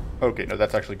 Okay, no,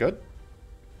 that's actually good.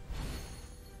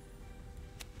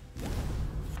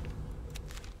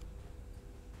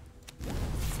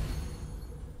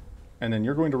 And then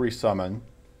you're going to resummon.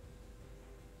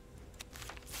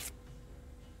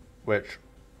 Which...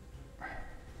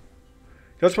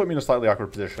 does put me in a slightly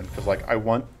awkward position, because, like,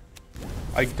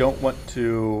 I don't want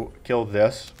to kill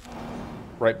this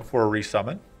right before a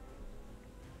resummon.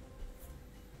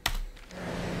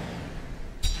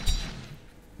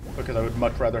 Because I would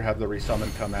much rather have the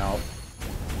resummon come out.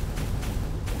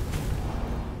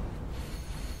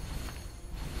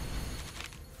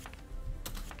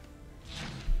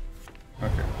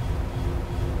 Okay.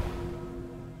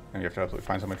 And you have to absolutely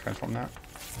find some way to transform that.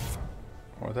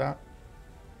 Or that.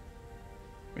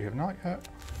 We have not yet.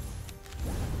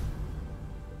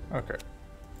 Okay.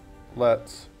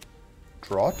 Let's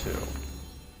draw 2.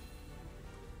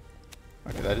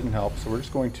 Okay, that didn't help. So we're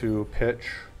just going to pitch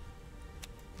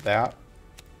that,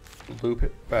 loop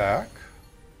it back.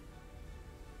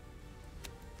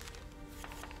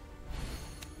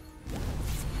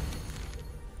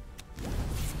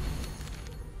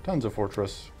 Tons of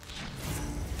fortress.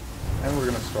 And we're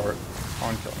going to start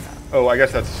on killing that. Oh, I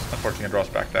guess that's unfortunately draws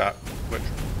back that, which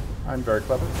I'm very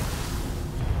clever.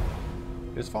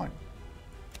 It's fine.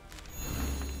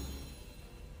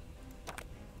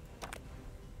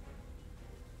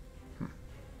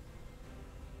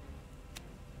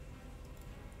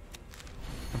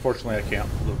 Unfortunately, I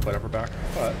can't loop whatever back,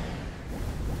 but...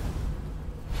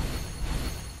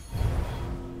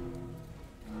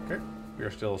 Okay, we are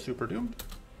still super doomed.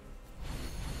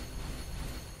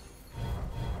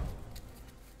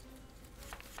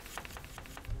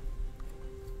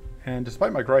 And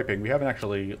despite my griping, we haven't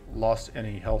actually lost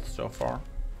any health so far.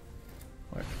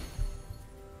 Which...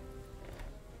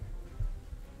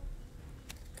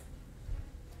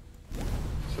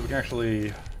 So we can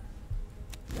actually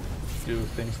do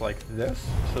things like this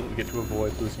so that we get to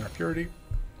avoid losing our purity.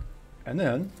 And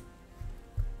then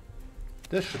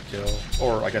this should kill,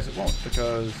 or I guess it won't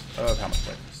because of how much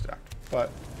life is stacked.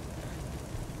 But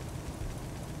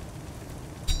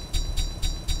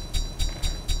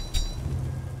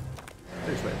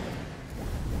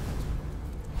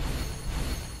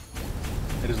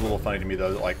it is a little funny to me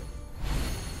though that, like,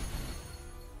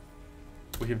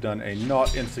 we have done a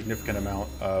not insignificant amount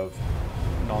of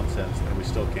nonsense and we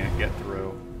still can't get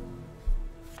through.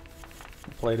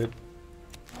 Plated.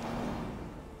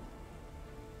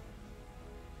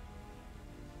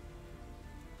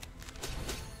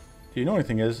 The annoying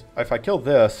thing is, if I kill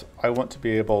this, I want to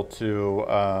be able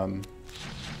to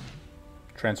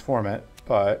transform it,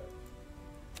 but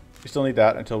we still need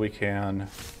that until we can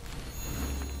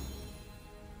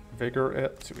vigor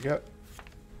it. Let's see what we get.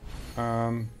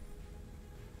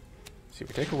 See if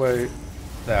we take away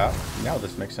that. Now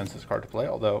this makes sense as a card to play,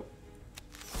 although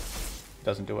it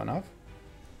doesn't do enough.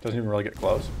 Doesn't even really get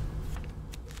close.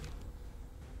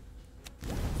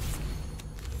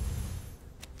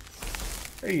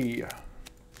 Hey.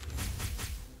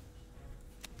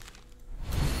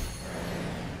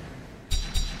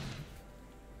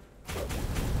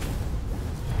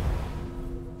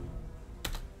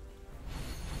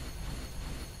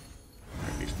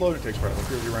 Explode, it takes part of the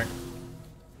purity rank.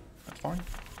 That's fine.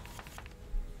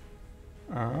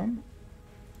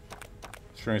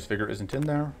 Strenuous Vigor isn't in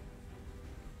there.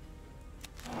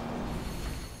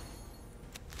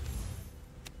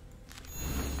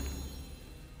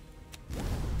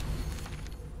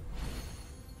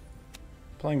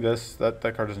 Playing this, that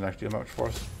card doesn't actually do much for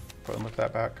us. Go ahead and look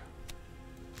that back.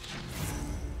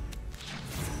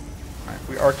 Alright,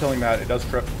 we are killing that. It does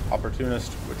trip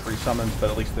Opportunist, which resummons,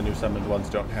 but at least the new summoned ones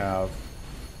don't have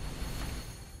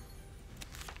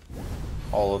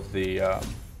all of the,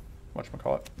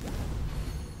 whatchamacallit.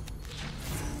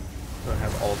 Don't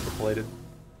have all of the plated.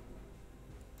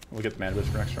 We'll get the mana boost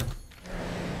for next turn.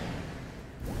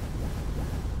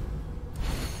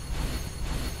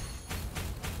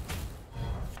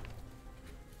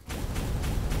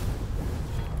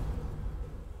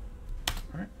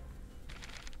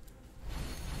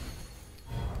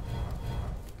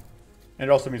 And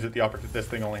it also means that this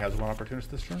thing only has one Opportunist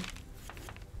this turn.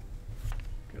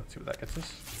 Okay, let's see what that gets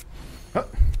us. Huh,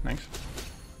 thanks.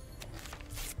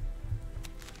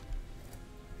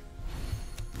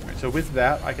 So with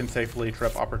that, I can safely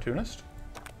trip Opportunist.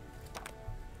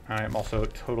 I am also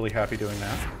totally happy doing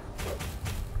that.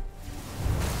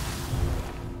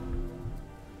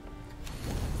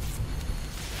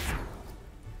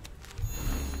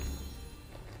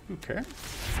 Okay.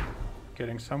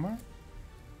 Getting somewhere.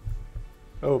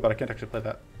 Oh, but I can't actually play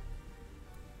that.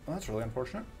 Well, that's really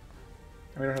unfortunate.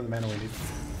 We don't have the mana we need.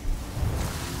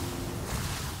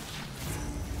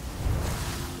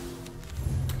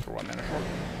 Because we're 1 mana short.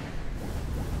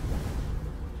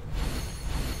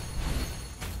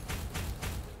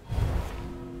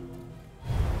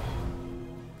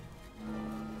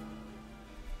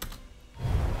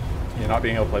 Yeah, not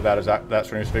being able to play that is that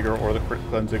Strenuous Vigor or the crit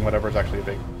cleansing, whatever, is actually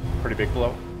a pretty big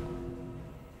blow.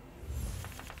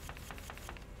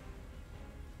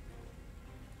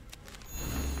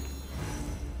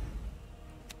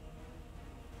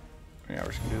 Yeah,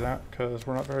 we're just gonna do that because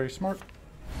we're not very smart.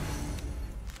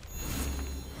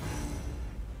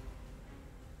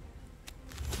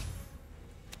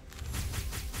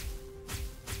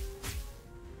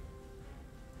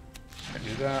 Gonna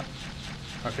do that.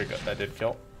 Okay, good. That did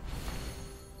kill.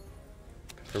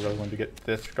 Because I really wanted to get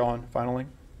this gone finally.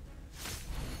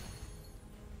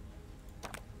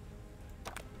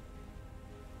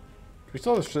 We do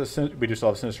still have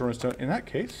Sinister Runestone. In that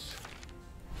case,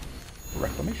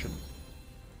 Reclamation.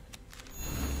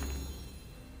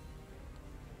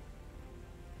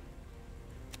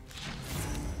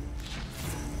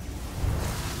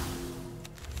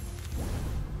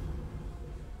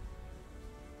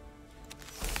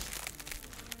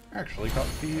 Actually got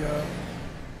the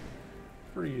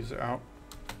freeze out.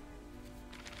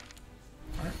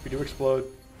 Alright, we do explode.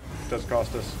 It does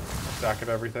cost us a stack of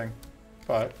everything,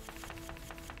 but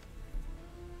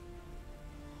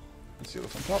let's see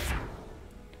what's on top.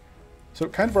 So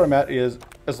kind of where I'm at is,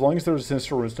 as long as there's a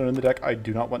Sinister Runestone in the deck, I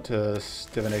do not want to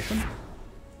Divination,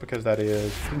 because that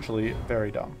is potentially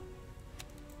very dumb.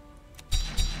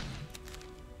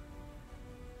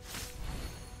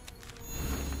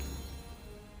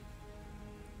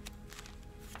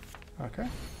 Okay.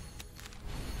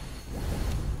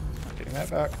 Not getting that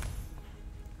back.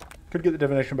 Could get the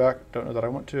Divination back. Don't know that I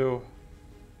want to.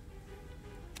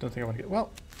 Don't think I want to get...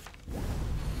 Well,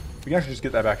 we can actually just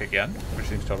get that back again, which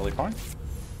seems totally fine.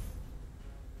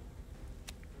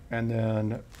 And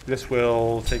then this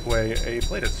will take away a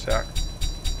plated stack,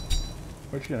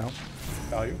 which, you know,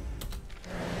 value.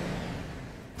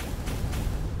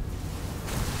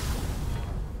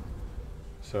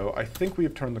 So I think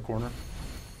we've turned the corner.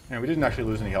 And we didn't actually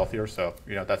lose any health here, so,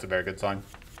 you know, that's a very good sign.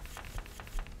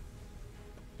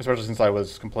 Especially since I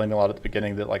was complaining a lot at the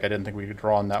beginning that, like, I didn't think we could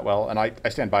draw on that well. And I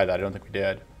stand by that. I don't think we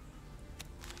did.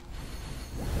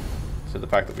 So the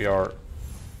fact that we are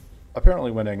apparently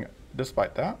winning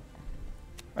despite that.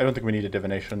 I don't think we need a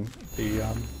Divination.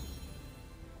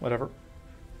 Whatever.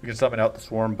 We can summon out the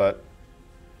Swarm, but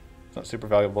it's not super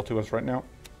valuable to us right now.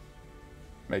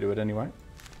 May do it anyway.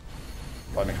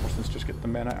 Probably makes more sense to just get the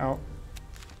mana out.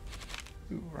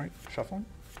 Ooh, right, shuffling.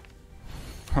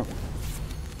 Huh.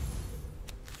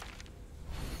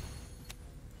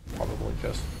 Probably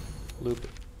just loop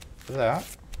that.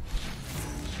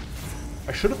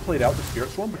 I should have played out the Spirit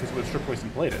Swarm because it would have strip poison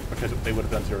played it, because they would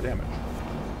have done 0 damage.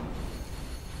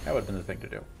 That would have been the thing to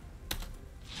do.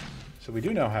 So we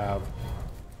do now have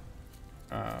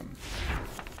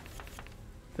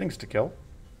things to kill.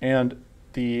 And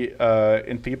the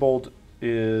Enfeebled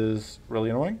is really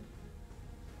annoying.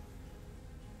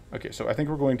 Okay, so I think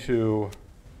we're going to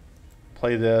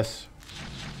play this,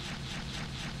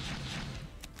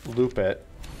 loop it,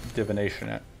 Divination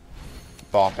it,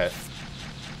 bop it.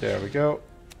 There we go.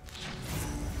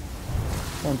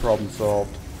 One problem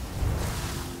solved.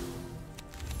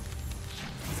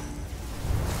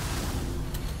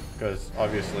 Because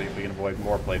obviously if we can avoid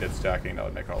more plated stacking, that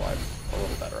would make our lives a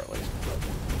little better at least.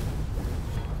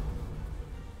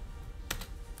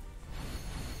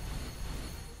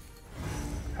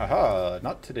 Haha,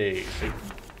 not today, Satan.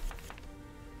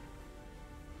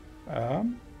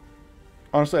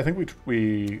 Honestly, I think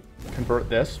we convert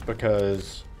this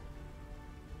because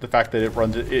the fact that it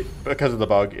runs it because of the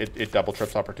bug, it double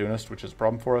trips Opportunist, which is a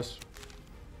problem for us.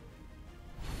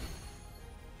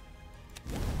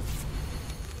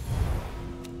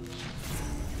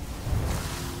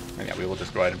 And yeah, we will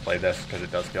just go ahead and play this because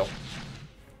it does kill.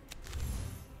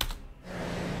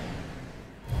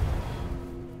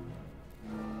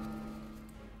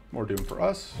 More Doom for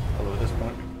us, although at this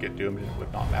point we could get Doom and it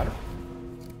would not matter.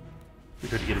 We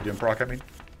could get a Doom proc, I mean.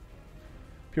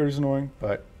 Purity's annoying,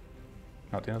 but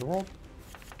not the end of the world.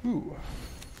 Ooh.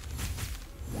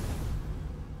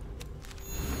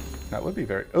 That would be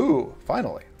very... Ooh,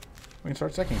 finally. We can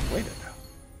start stacking bladed.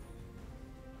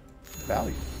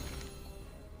 Value.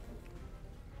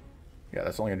 Yeah,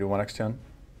 that's only gonna do 1x10.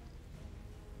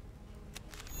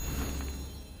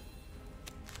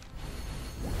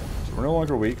 So we're no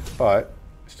longer weak, but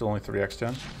still only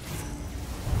 3x10.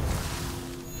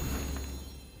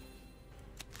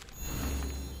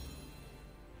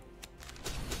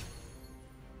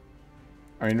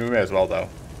 I mean, we may as well, though.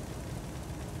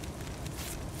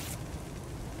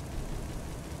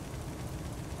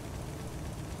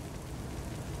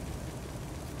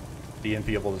 The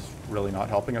enfeeble is really not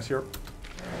helping us here.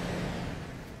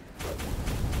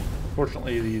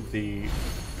 Fortunately, the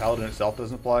paladin itself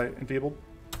doesn't apply enfeebled.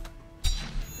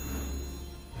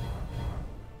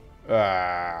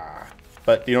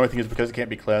 But the only thing is, because it can't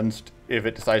be cleansed, if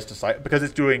it decides to because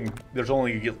it's doing, there's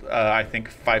only I think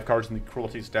 5 cards in the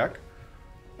cruelty stack.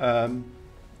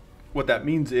 What that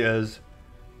means is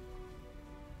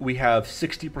we have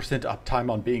 60%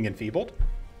 uptime on being enfeebled,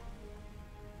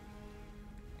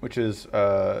 which is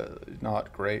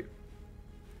not great.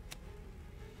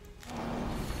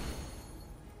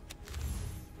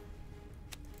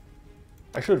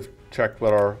 I should have checked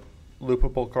what our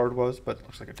loopable card was, but it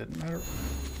looks like it didn't matter.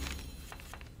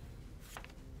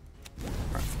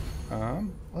 Right.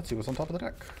 Let's see what's on top of the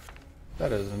deck.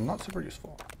 That is not super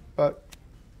useful, but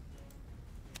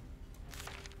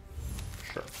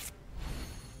sure.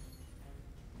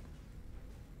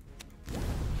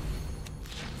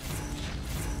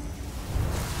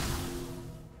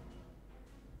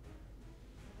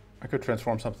 I could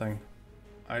transform something.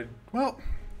 Well,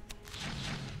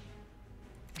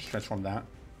 just transform that.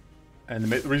 And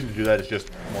the reason to do that is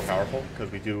just more powerful,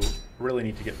 because we do really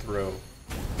need to get through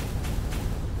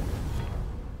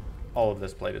all of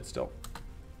this bladed still.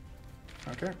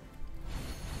 Okay.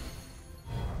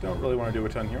 Don't really want to do a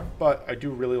ton here, but I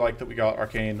do really like that we got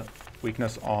arcane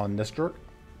weakness on this jerk.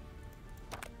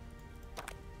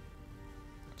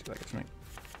 Let's see what that gets me.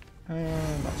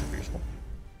 Not super useful.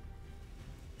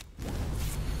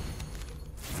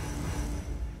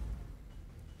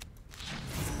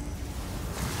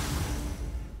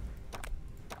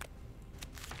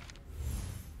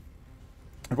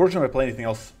 Unfortunately, if I play anything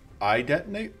else, I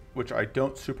detonate, which I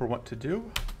don't super want to do.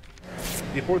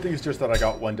 The important thing is just that I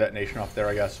got 1 detonation off there,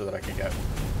 I guess, so that I can get...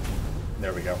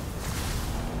 There we go.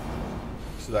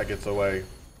 So that gets away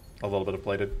a little bit of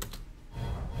bladed.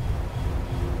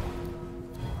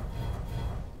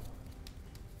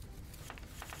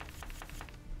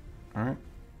 Alright.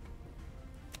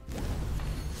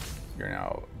 You're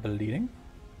now bleeding.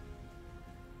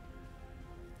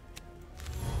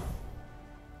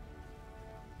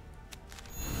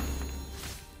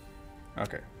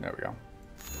 Okay, there we go.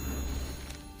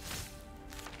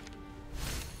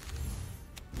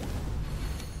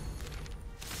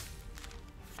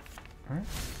 All right.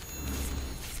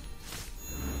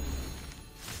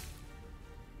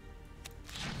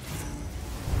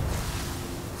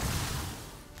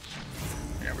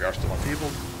 Yeah, we are still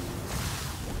enfeebled,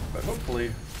 but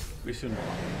hopefully we soon will.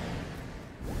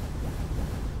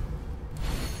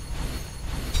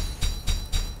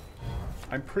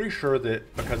 I'm pretty sure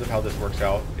that because of how this works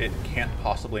out, it can't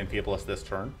possibly enfeeble us this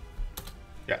turn.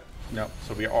 Yeah, no.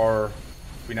 So we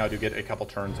now do get a couple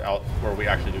turns out where we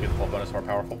actually do get the full bonus more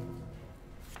powerful.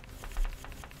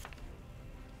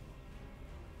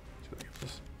 Let's see what that gives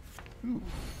us. Ooh.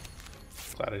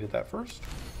 Glad I did that first.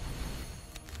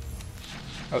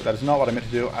 Oh, that is not what I meant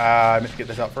to do. I meant to get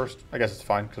this out first. I guess it's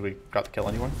fine because we got the kill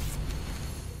anyway.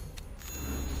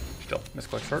 Still,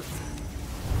 misclick start.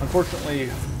 Unfortunately,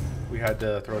 we had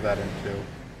to throw that into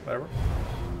whatever.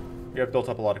 We have built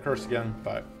up a lot of curse again,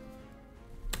 but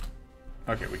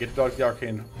okay, we get to dodge the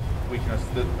arcane weakness.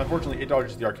 Unfortunately, it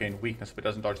dodges the arcane weakness, but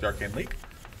doesn't dodge the arcane leak.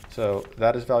 So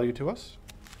that is value to us.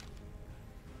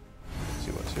 Let's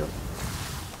see what's here.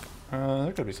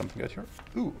 There could be something good here.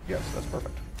 Ooh, yes, that's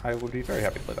perfect. I would be very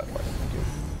happy to play that twice. Thank you.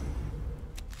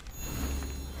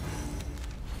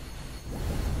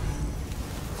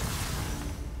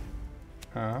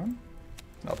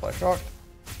 I'll apply shock.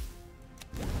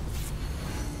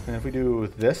 And if we do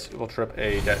this, it will trip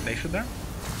a detonation there.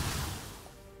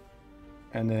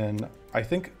 And then I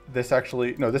think this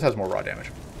actually, no, this has more raw damage.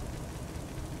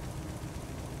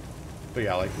 But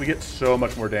yeah, like we get so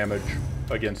much more damage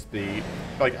against the,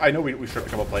 like I know we stripped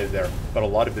a couple plays there, but a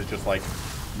lot of it is just like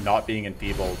not being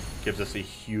enfeebled gives us a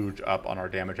huge up on our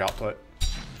damage output.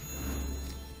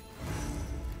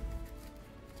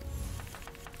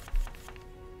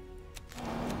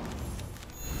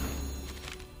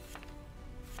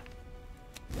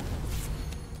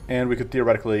 And we could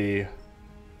theoretically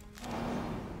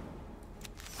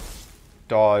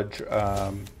dodge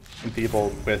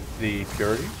enfeebled with the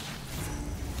purity.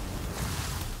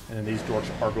 And then these dorks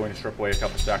are going to strip away a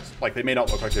couple stacks. Like, they may not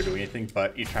look like they're doing anything,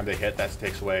 but each time they hit, that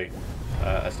takes away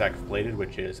a stack of bladed,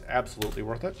 which is absolutely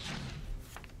worth it.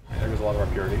 And there goes a lot of our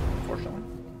purity, unfortunately.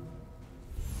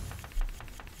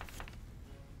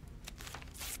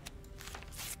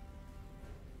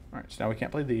 Alright, so now we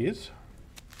can't play these.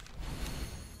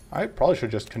 I probably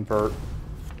should just convert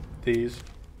these.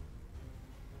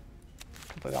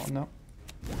 Can play that one now.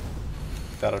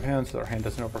 It's out of hand, so our hand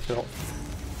doesn't overfill.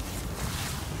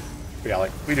 But yeah,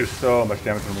 like, we do so much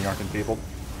damage when we aren't enfeebled.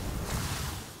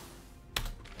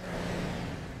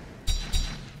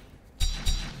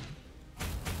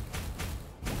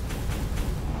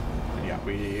 And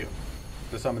yeah,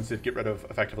 the summons did get rid of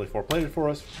effectively 4 plated for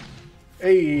us.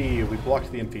 Hey, we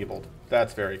blocked the enfeebled.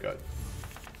 That's very good.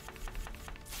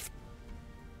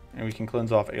 And we can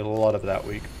cleanse off a lot of that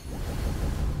weak.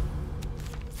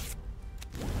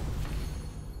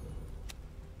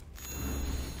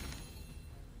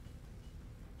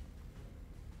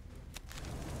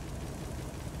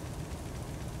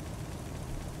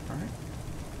 Alright.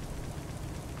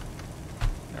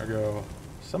 There go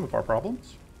some of our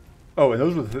problems. Oh, and that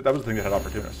was the thing that had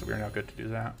opportunists, so we are now good to do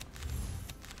that.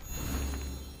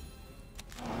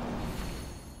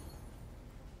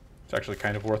 It's actually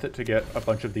kind of worth it to get a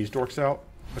bunch of these dorks out,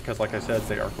 because like I said,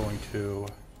 they are going to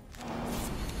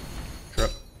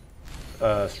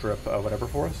strip whatever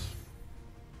for us.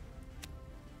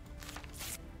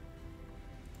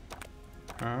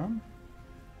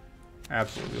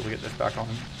 Absolutely, we'll get this back on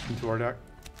into our deck.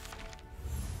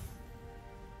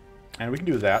 And we can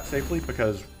do that safely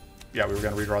because, yeah, we were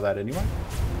going to redraw that anyway.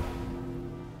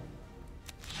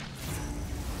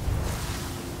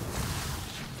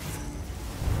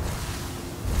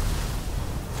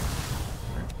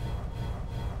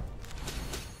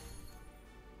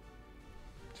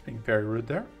 Being very rude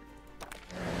there,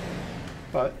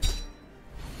 but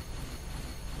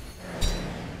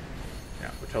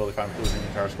yeah, we're totally fine with losing the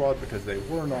entire squad because they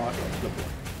were not the point.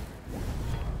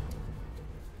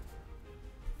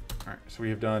 Alright, so we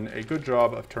have done a good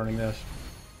job of turning this.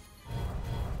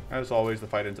 As always, the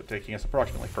fight ends up taking us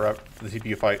approximately forever. The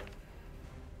CPU fight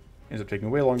ends up taking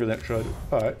way longer than it should,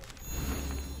 but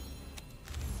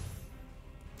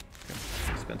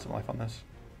spend some life on this.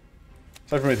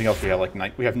 Aside from anything else, we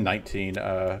have 19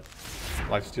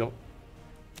 lifesteal.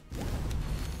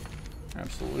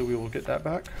 Absolutely, we will get that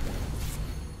back.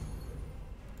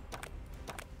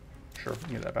 Sure, we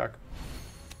can get that back.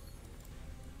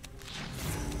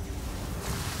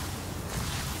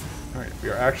 Alright, we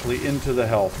are actually into the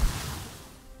health.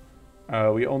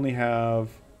 We have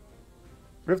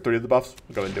 3 of the buffs.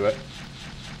 We'll go and do it.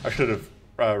 I should have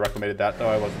recommended that,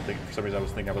 though. For some reason I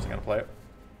was thinking I wasn't going to play it.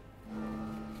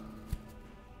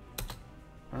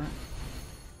 Alright.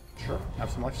 Sure, have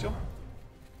some lifesteal.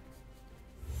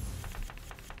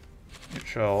 It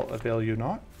shall avail you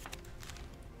not.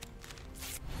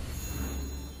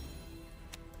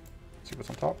 Let's see what's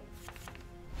on top.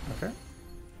 Okay.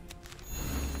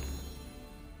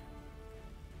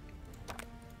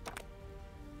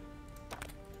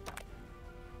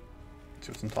 Let's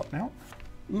see what's on top now.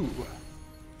 Ooh.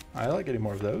 I like getting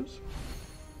more of those.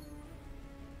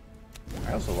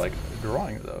 I also like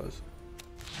drawing those.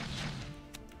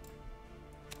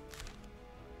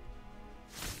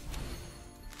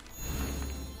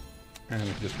 And we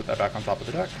can just put that back on top of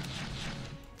the deck.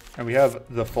 And we have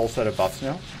the full set of buffs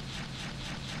now.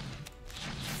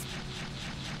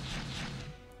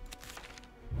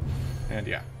 And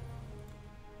yeah.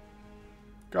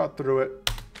 Got through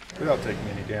it without taking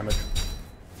any damage.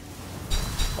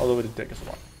 Although it did take us a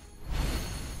lot.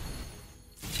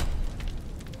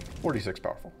 46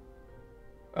 powerful.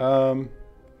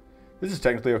 This is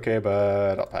technically okay,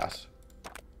 but I'll pass.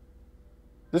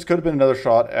 This could have been another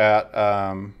shot at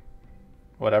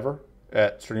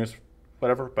at Strenuous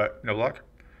whatever, but no luck.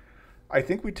 I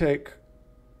think we take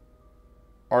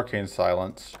Arcane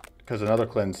Silence, because another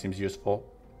cleanse seems useful.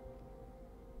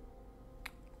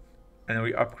 And then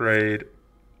we upgrade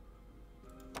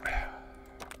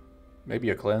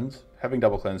maybe a cleanse. Having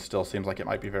double cleanse still seems like it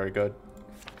might be very good.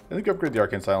 I think we upgrade the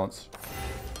Arcane Silence.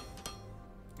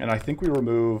 And I think we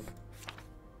remove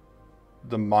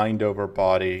the mind over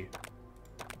body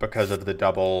because of the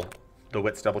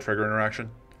wits double trigger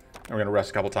interaction. And we're going to rest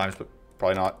a couple times, but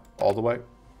probably not all the way.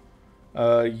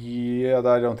 Yeah,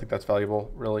 I don't think that's valuable,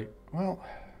 really. Well,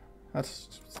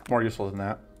 that's more useful than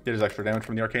that. It is extra damage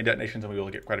from the arcane detonations, and we will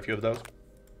get quite a few of those.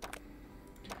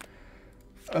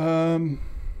 Mana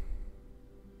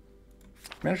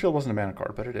Shield wasn't a mana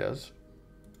card, but it is.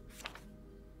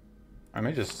 I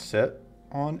may just sit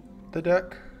on the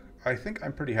deck. I think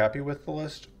I'm pretty happy with the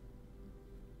list.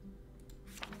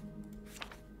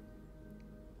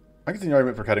 I can see the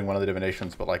argument for cutting one of the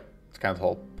divinations, but like, it's kind of the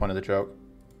whole point of the joke.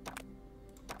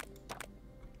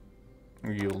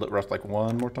 You rest like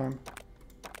one more time.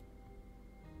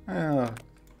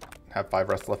 Have 5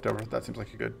 rests left over. That seems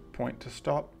like a good point to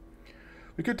stop.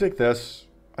 We could take this.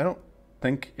 I don't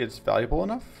think it's valuable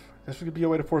enough. This could be a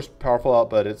way to force powerful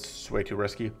out, but it's way too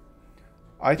risky.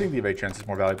 I think the evade chance is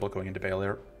more valuable going into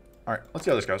Baelier. Alright, let's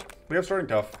see how this goes. We have starting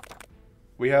tough.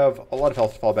 We have a lot of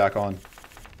health to fall back on.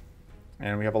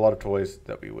 And we have a lot of toys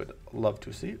that we would love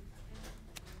to see.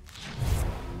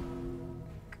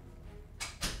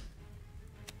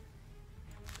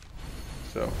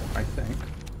 So, I think...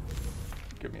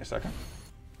 Give me a second.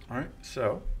 Alright,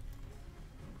 so...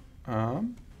 I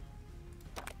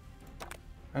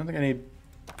don't think I need...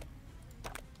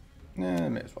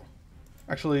 may as well.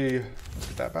 Actually, let's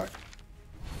get that back.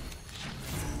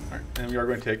 Alright, and we are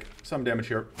going to take some damage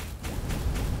here.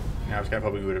 Now, I was kind of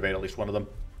hoping we would evade at least one of them.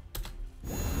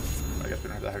 I guess we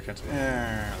don't have that high chance.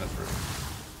 That's rude.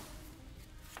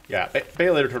 Yeah,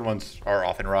 Baelier turn ones are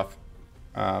often rough.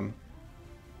 We're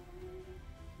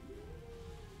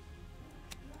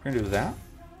going to do that.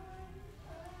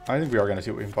 I think we are going to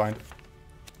see what we can find.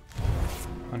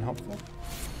 Unhelpful.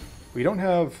 We don't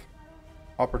have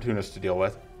opportunists to deal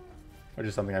with, which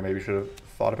is something I maybe should have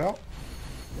thought about.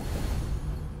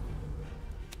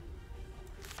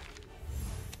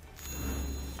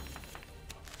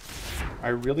 I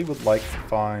really would like to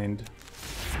find,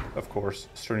 of course,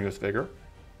 Strenuous Vigor.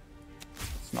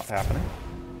 It's not happening.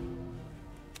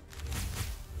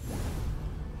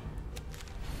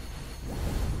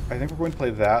 I think we're going to play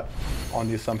that on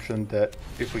the assumption that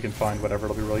if we can find whatever,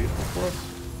 it'll be really useful for us.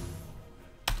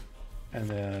 And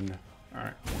then,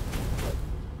 alright.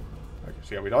 Okay,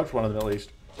 so yeah, we dodged one of them at least.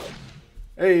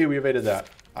 Hey, we evaded that.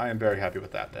 I am very happy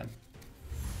with that then.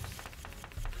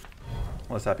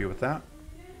 Less happy with that.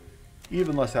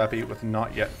 Even less happy with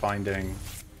not yet finding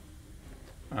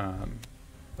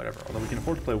whatever. Although we can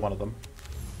afford to play one of them,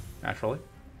 naturally.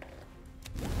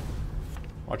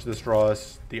 Watch this draw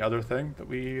us the other thing that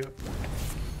we...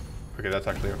 Okay, that's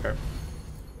actually okay.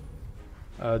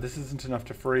 This isn't enough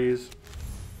to freeze.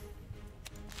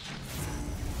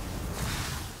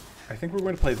 I think we're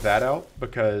going to play that out,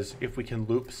 because if we can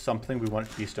loop something, we want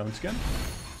it to be Stone Skin.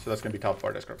 So that's going to be top of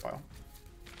our discard pile.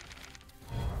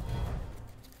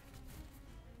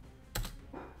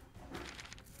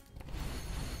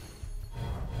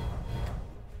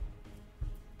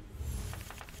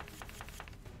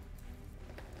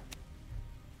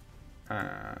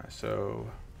 So...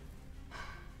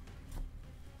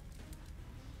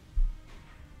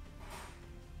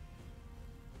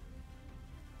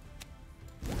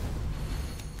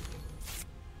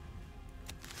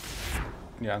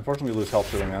 Yeah, unfortunately we lose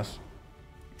health doing this,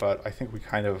 but I think we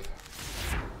kind of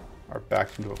are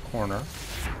backed into a corner.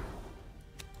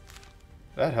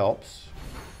 That helps.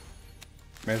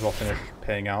 May as well finish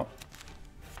paying out.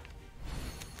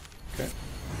 Okay.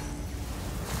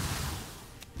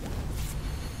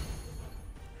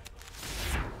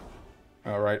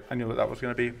 Alright, I knew what that was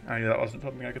going to be. I knew that wasn't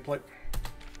something I could play.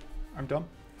 I'm done.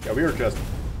 Yeah, we were just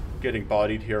getting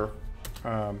bodied here.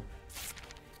 And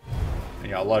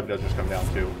yeah, a lot of it does just come down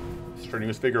to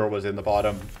Strenuous Vigor was in the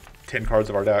bottom 10 cards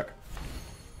of our deck.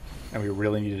 And we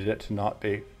really needed it to not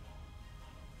be.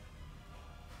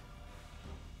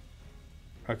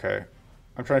 Okay.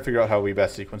 I'm trying to figure out how we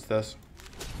best sequence this.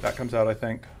 That comes out, I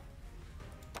think.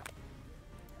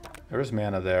 There is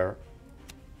mana there.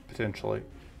 Potentially.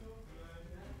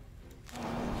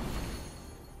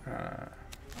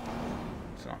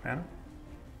 It's not mana.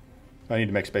 I need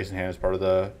to make space in hand as part of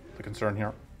the concern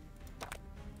here.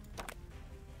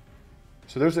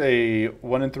 So there's a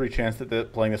 1 in 3 chance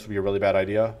that playing this would be a really bad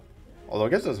idea. Although I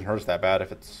guess it doesn't hurt us that bad if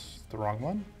it's the wrong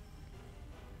one.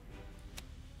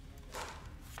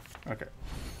 Okay.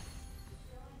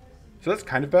 So that's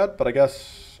kind of bad, but I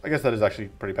guess that is actually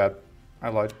pretty bad. I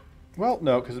lied. Well,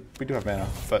 no, because we do have mana,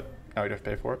 but now we do have to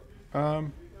pay for it.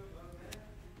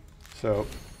 So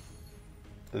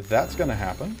that's going to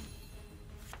happen.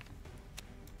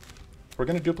 We're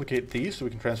going to duplicate these so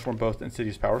we can transform both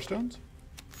Insidious Power Stones.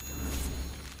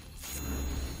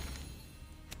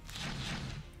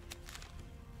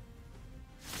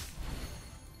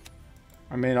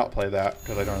 I may not play that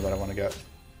because I don't know that I want to get.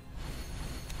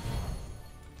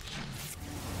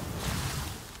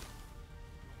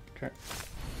 Okay.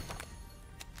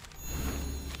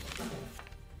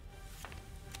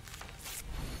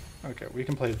 Okay, we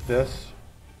can play this.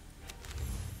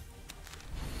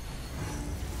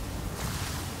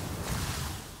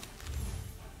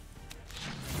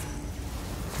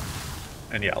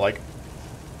 And yeah, like,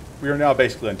 we are now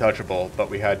basically untouchable, but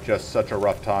we had just such a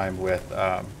rough time with,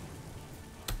 and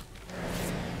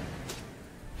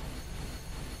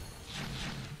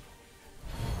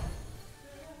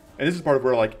this is part of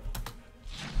where, like,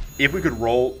 if we could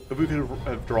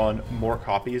have drawn more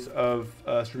copies of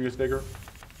Strenuous Vigor,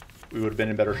 we would have been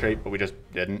in better shape, but we just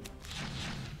didn't.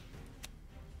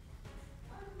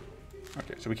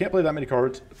 Okay, so we can't play that many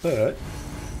cards, but...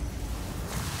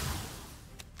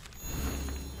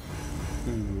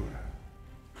 Ooh.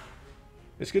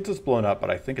 This gets us blown up,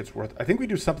 but I think it's worth... I think we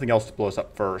do something else to blow us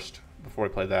up first, before we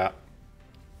play that.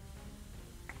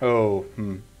 Oh,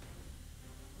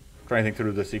 Trying to think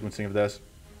through the sequencing of this.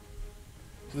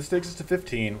 So this takes us to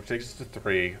 15, which takes us to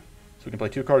 3. So we can play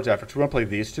 2 cards after. So we want to play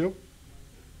these 2?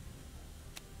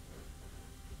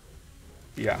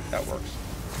 Yeah, that works.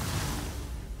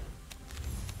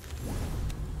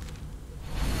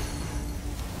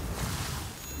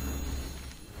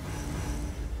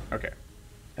 Okay.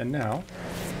 And now,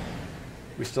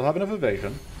 we still have enough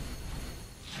evasion.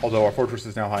 Although our fortress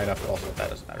is now high enough, also that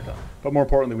doesn't matter to us. But more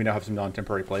importantly, we now have some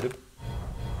non-temporary plated,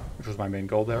 which was my main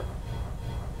goal there.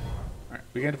 Alright,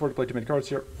 we can't afford to play too many cards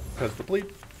here because of the bleed.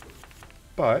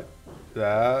 But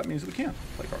that means we can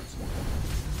play cards.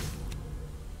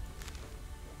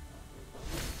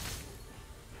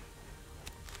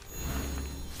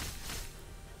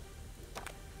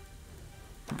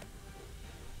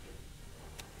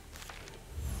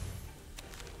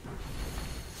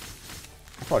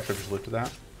 I probably should have just looked at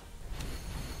that.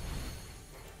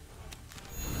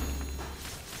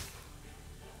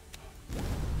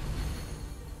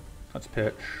 Let's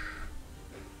pitch.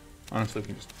 Honestly, we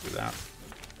can just do that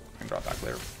and drop back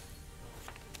later.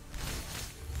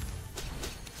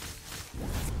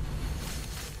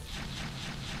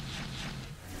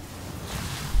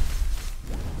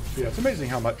 So yeah, it's amazing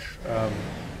how much,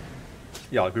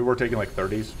 yeah, like we were taking like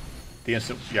 30s. The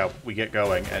instant, yeah, we get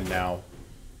going and now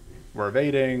we're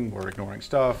evading, we're ignoring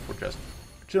stuff, we're just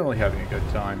generally having a good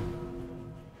time.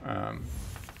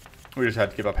 We just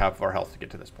had to give up half of our health to get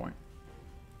to this point.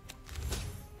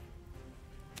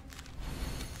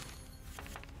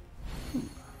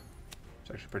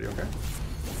 It's actually pretty okay.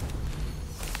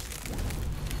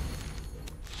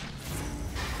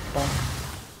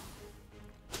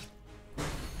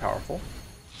 Powerful.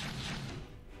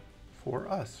 For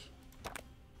us.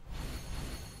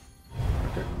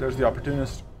 Okay, there's the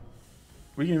Opportunist.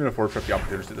 We can even afford to trip the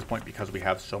Opportunist at this point because we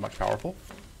have so much powerful.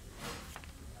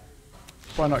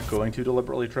 Probably not going to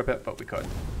deliberately trip it, but we could.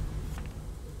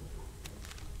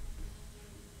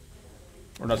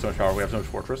 Or not so much power, we have so much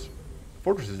Fortress.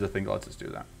 Fortress is the thing that lets us do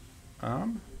that.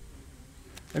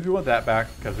 Maybe we want that back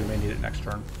because we may need it next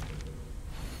turn.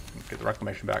 Get the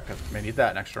Reclamation back because we may need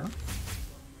that next turn.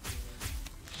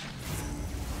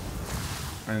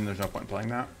 And there's no point in playing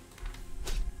that.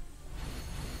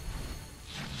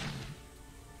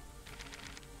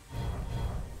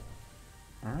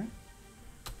 Alright.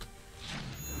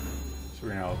 So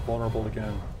we're now vulnerable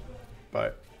again,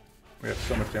 but we have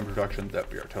so much damage reduction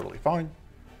that we are totally fine.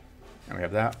 And we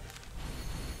have that.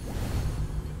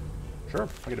 Sure,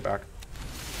 I'll get it back.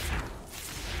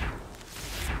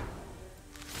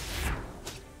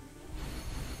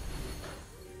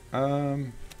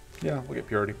 Yeah, we'll get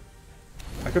Purity.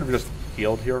 I could have just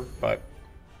healed here, but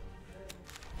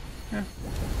yeah.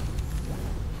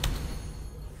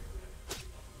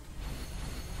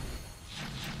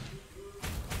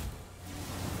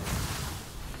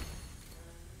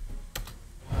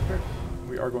 Okay,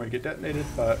 we are going to get detonated,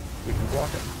 but we can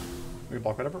block it. We can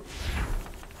block whatever. So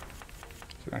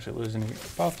we can actually lose any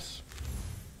buffs.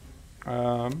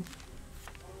 I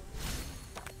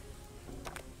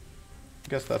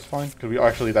guess that's fine,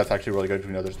 because that's actually really good because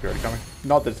we know there's Purity coming.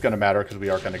 Not that it's going to matter because we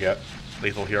are going to get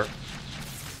lethal here.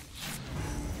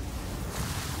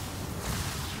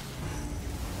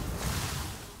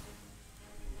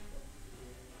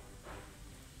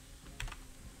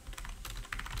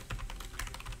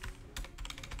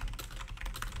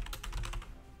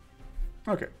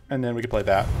 Okay, and then we can play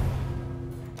that.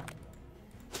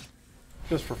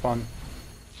 Just for fun.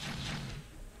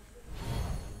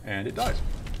 And it dies.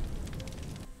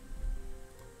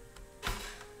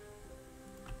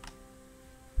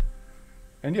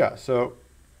 And yeah, so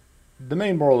the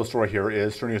main moral of the story here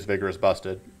is Strenuous Vigor is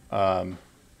busted. The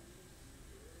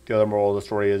other moral of the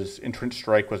story is Entrenched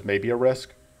Strike was maybe a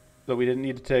risk that we didn't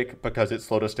need to take because it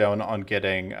slowed us down on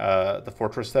getting the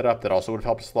fortress set up that also would have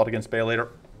helped us a lot against Bay later.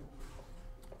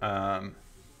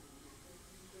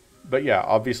 But yeah,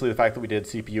 obviously the fact that we did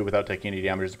CPU without taking any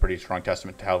damage is a pretty strong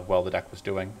testament to how well the deck was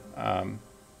doing.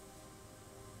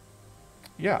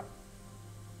 Yeah.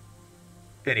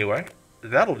 Anyway,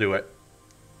 that'll do it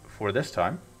for this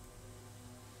time.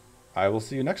 I will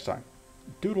see you next time.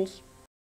 Doodles.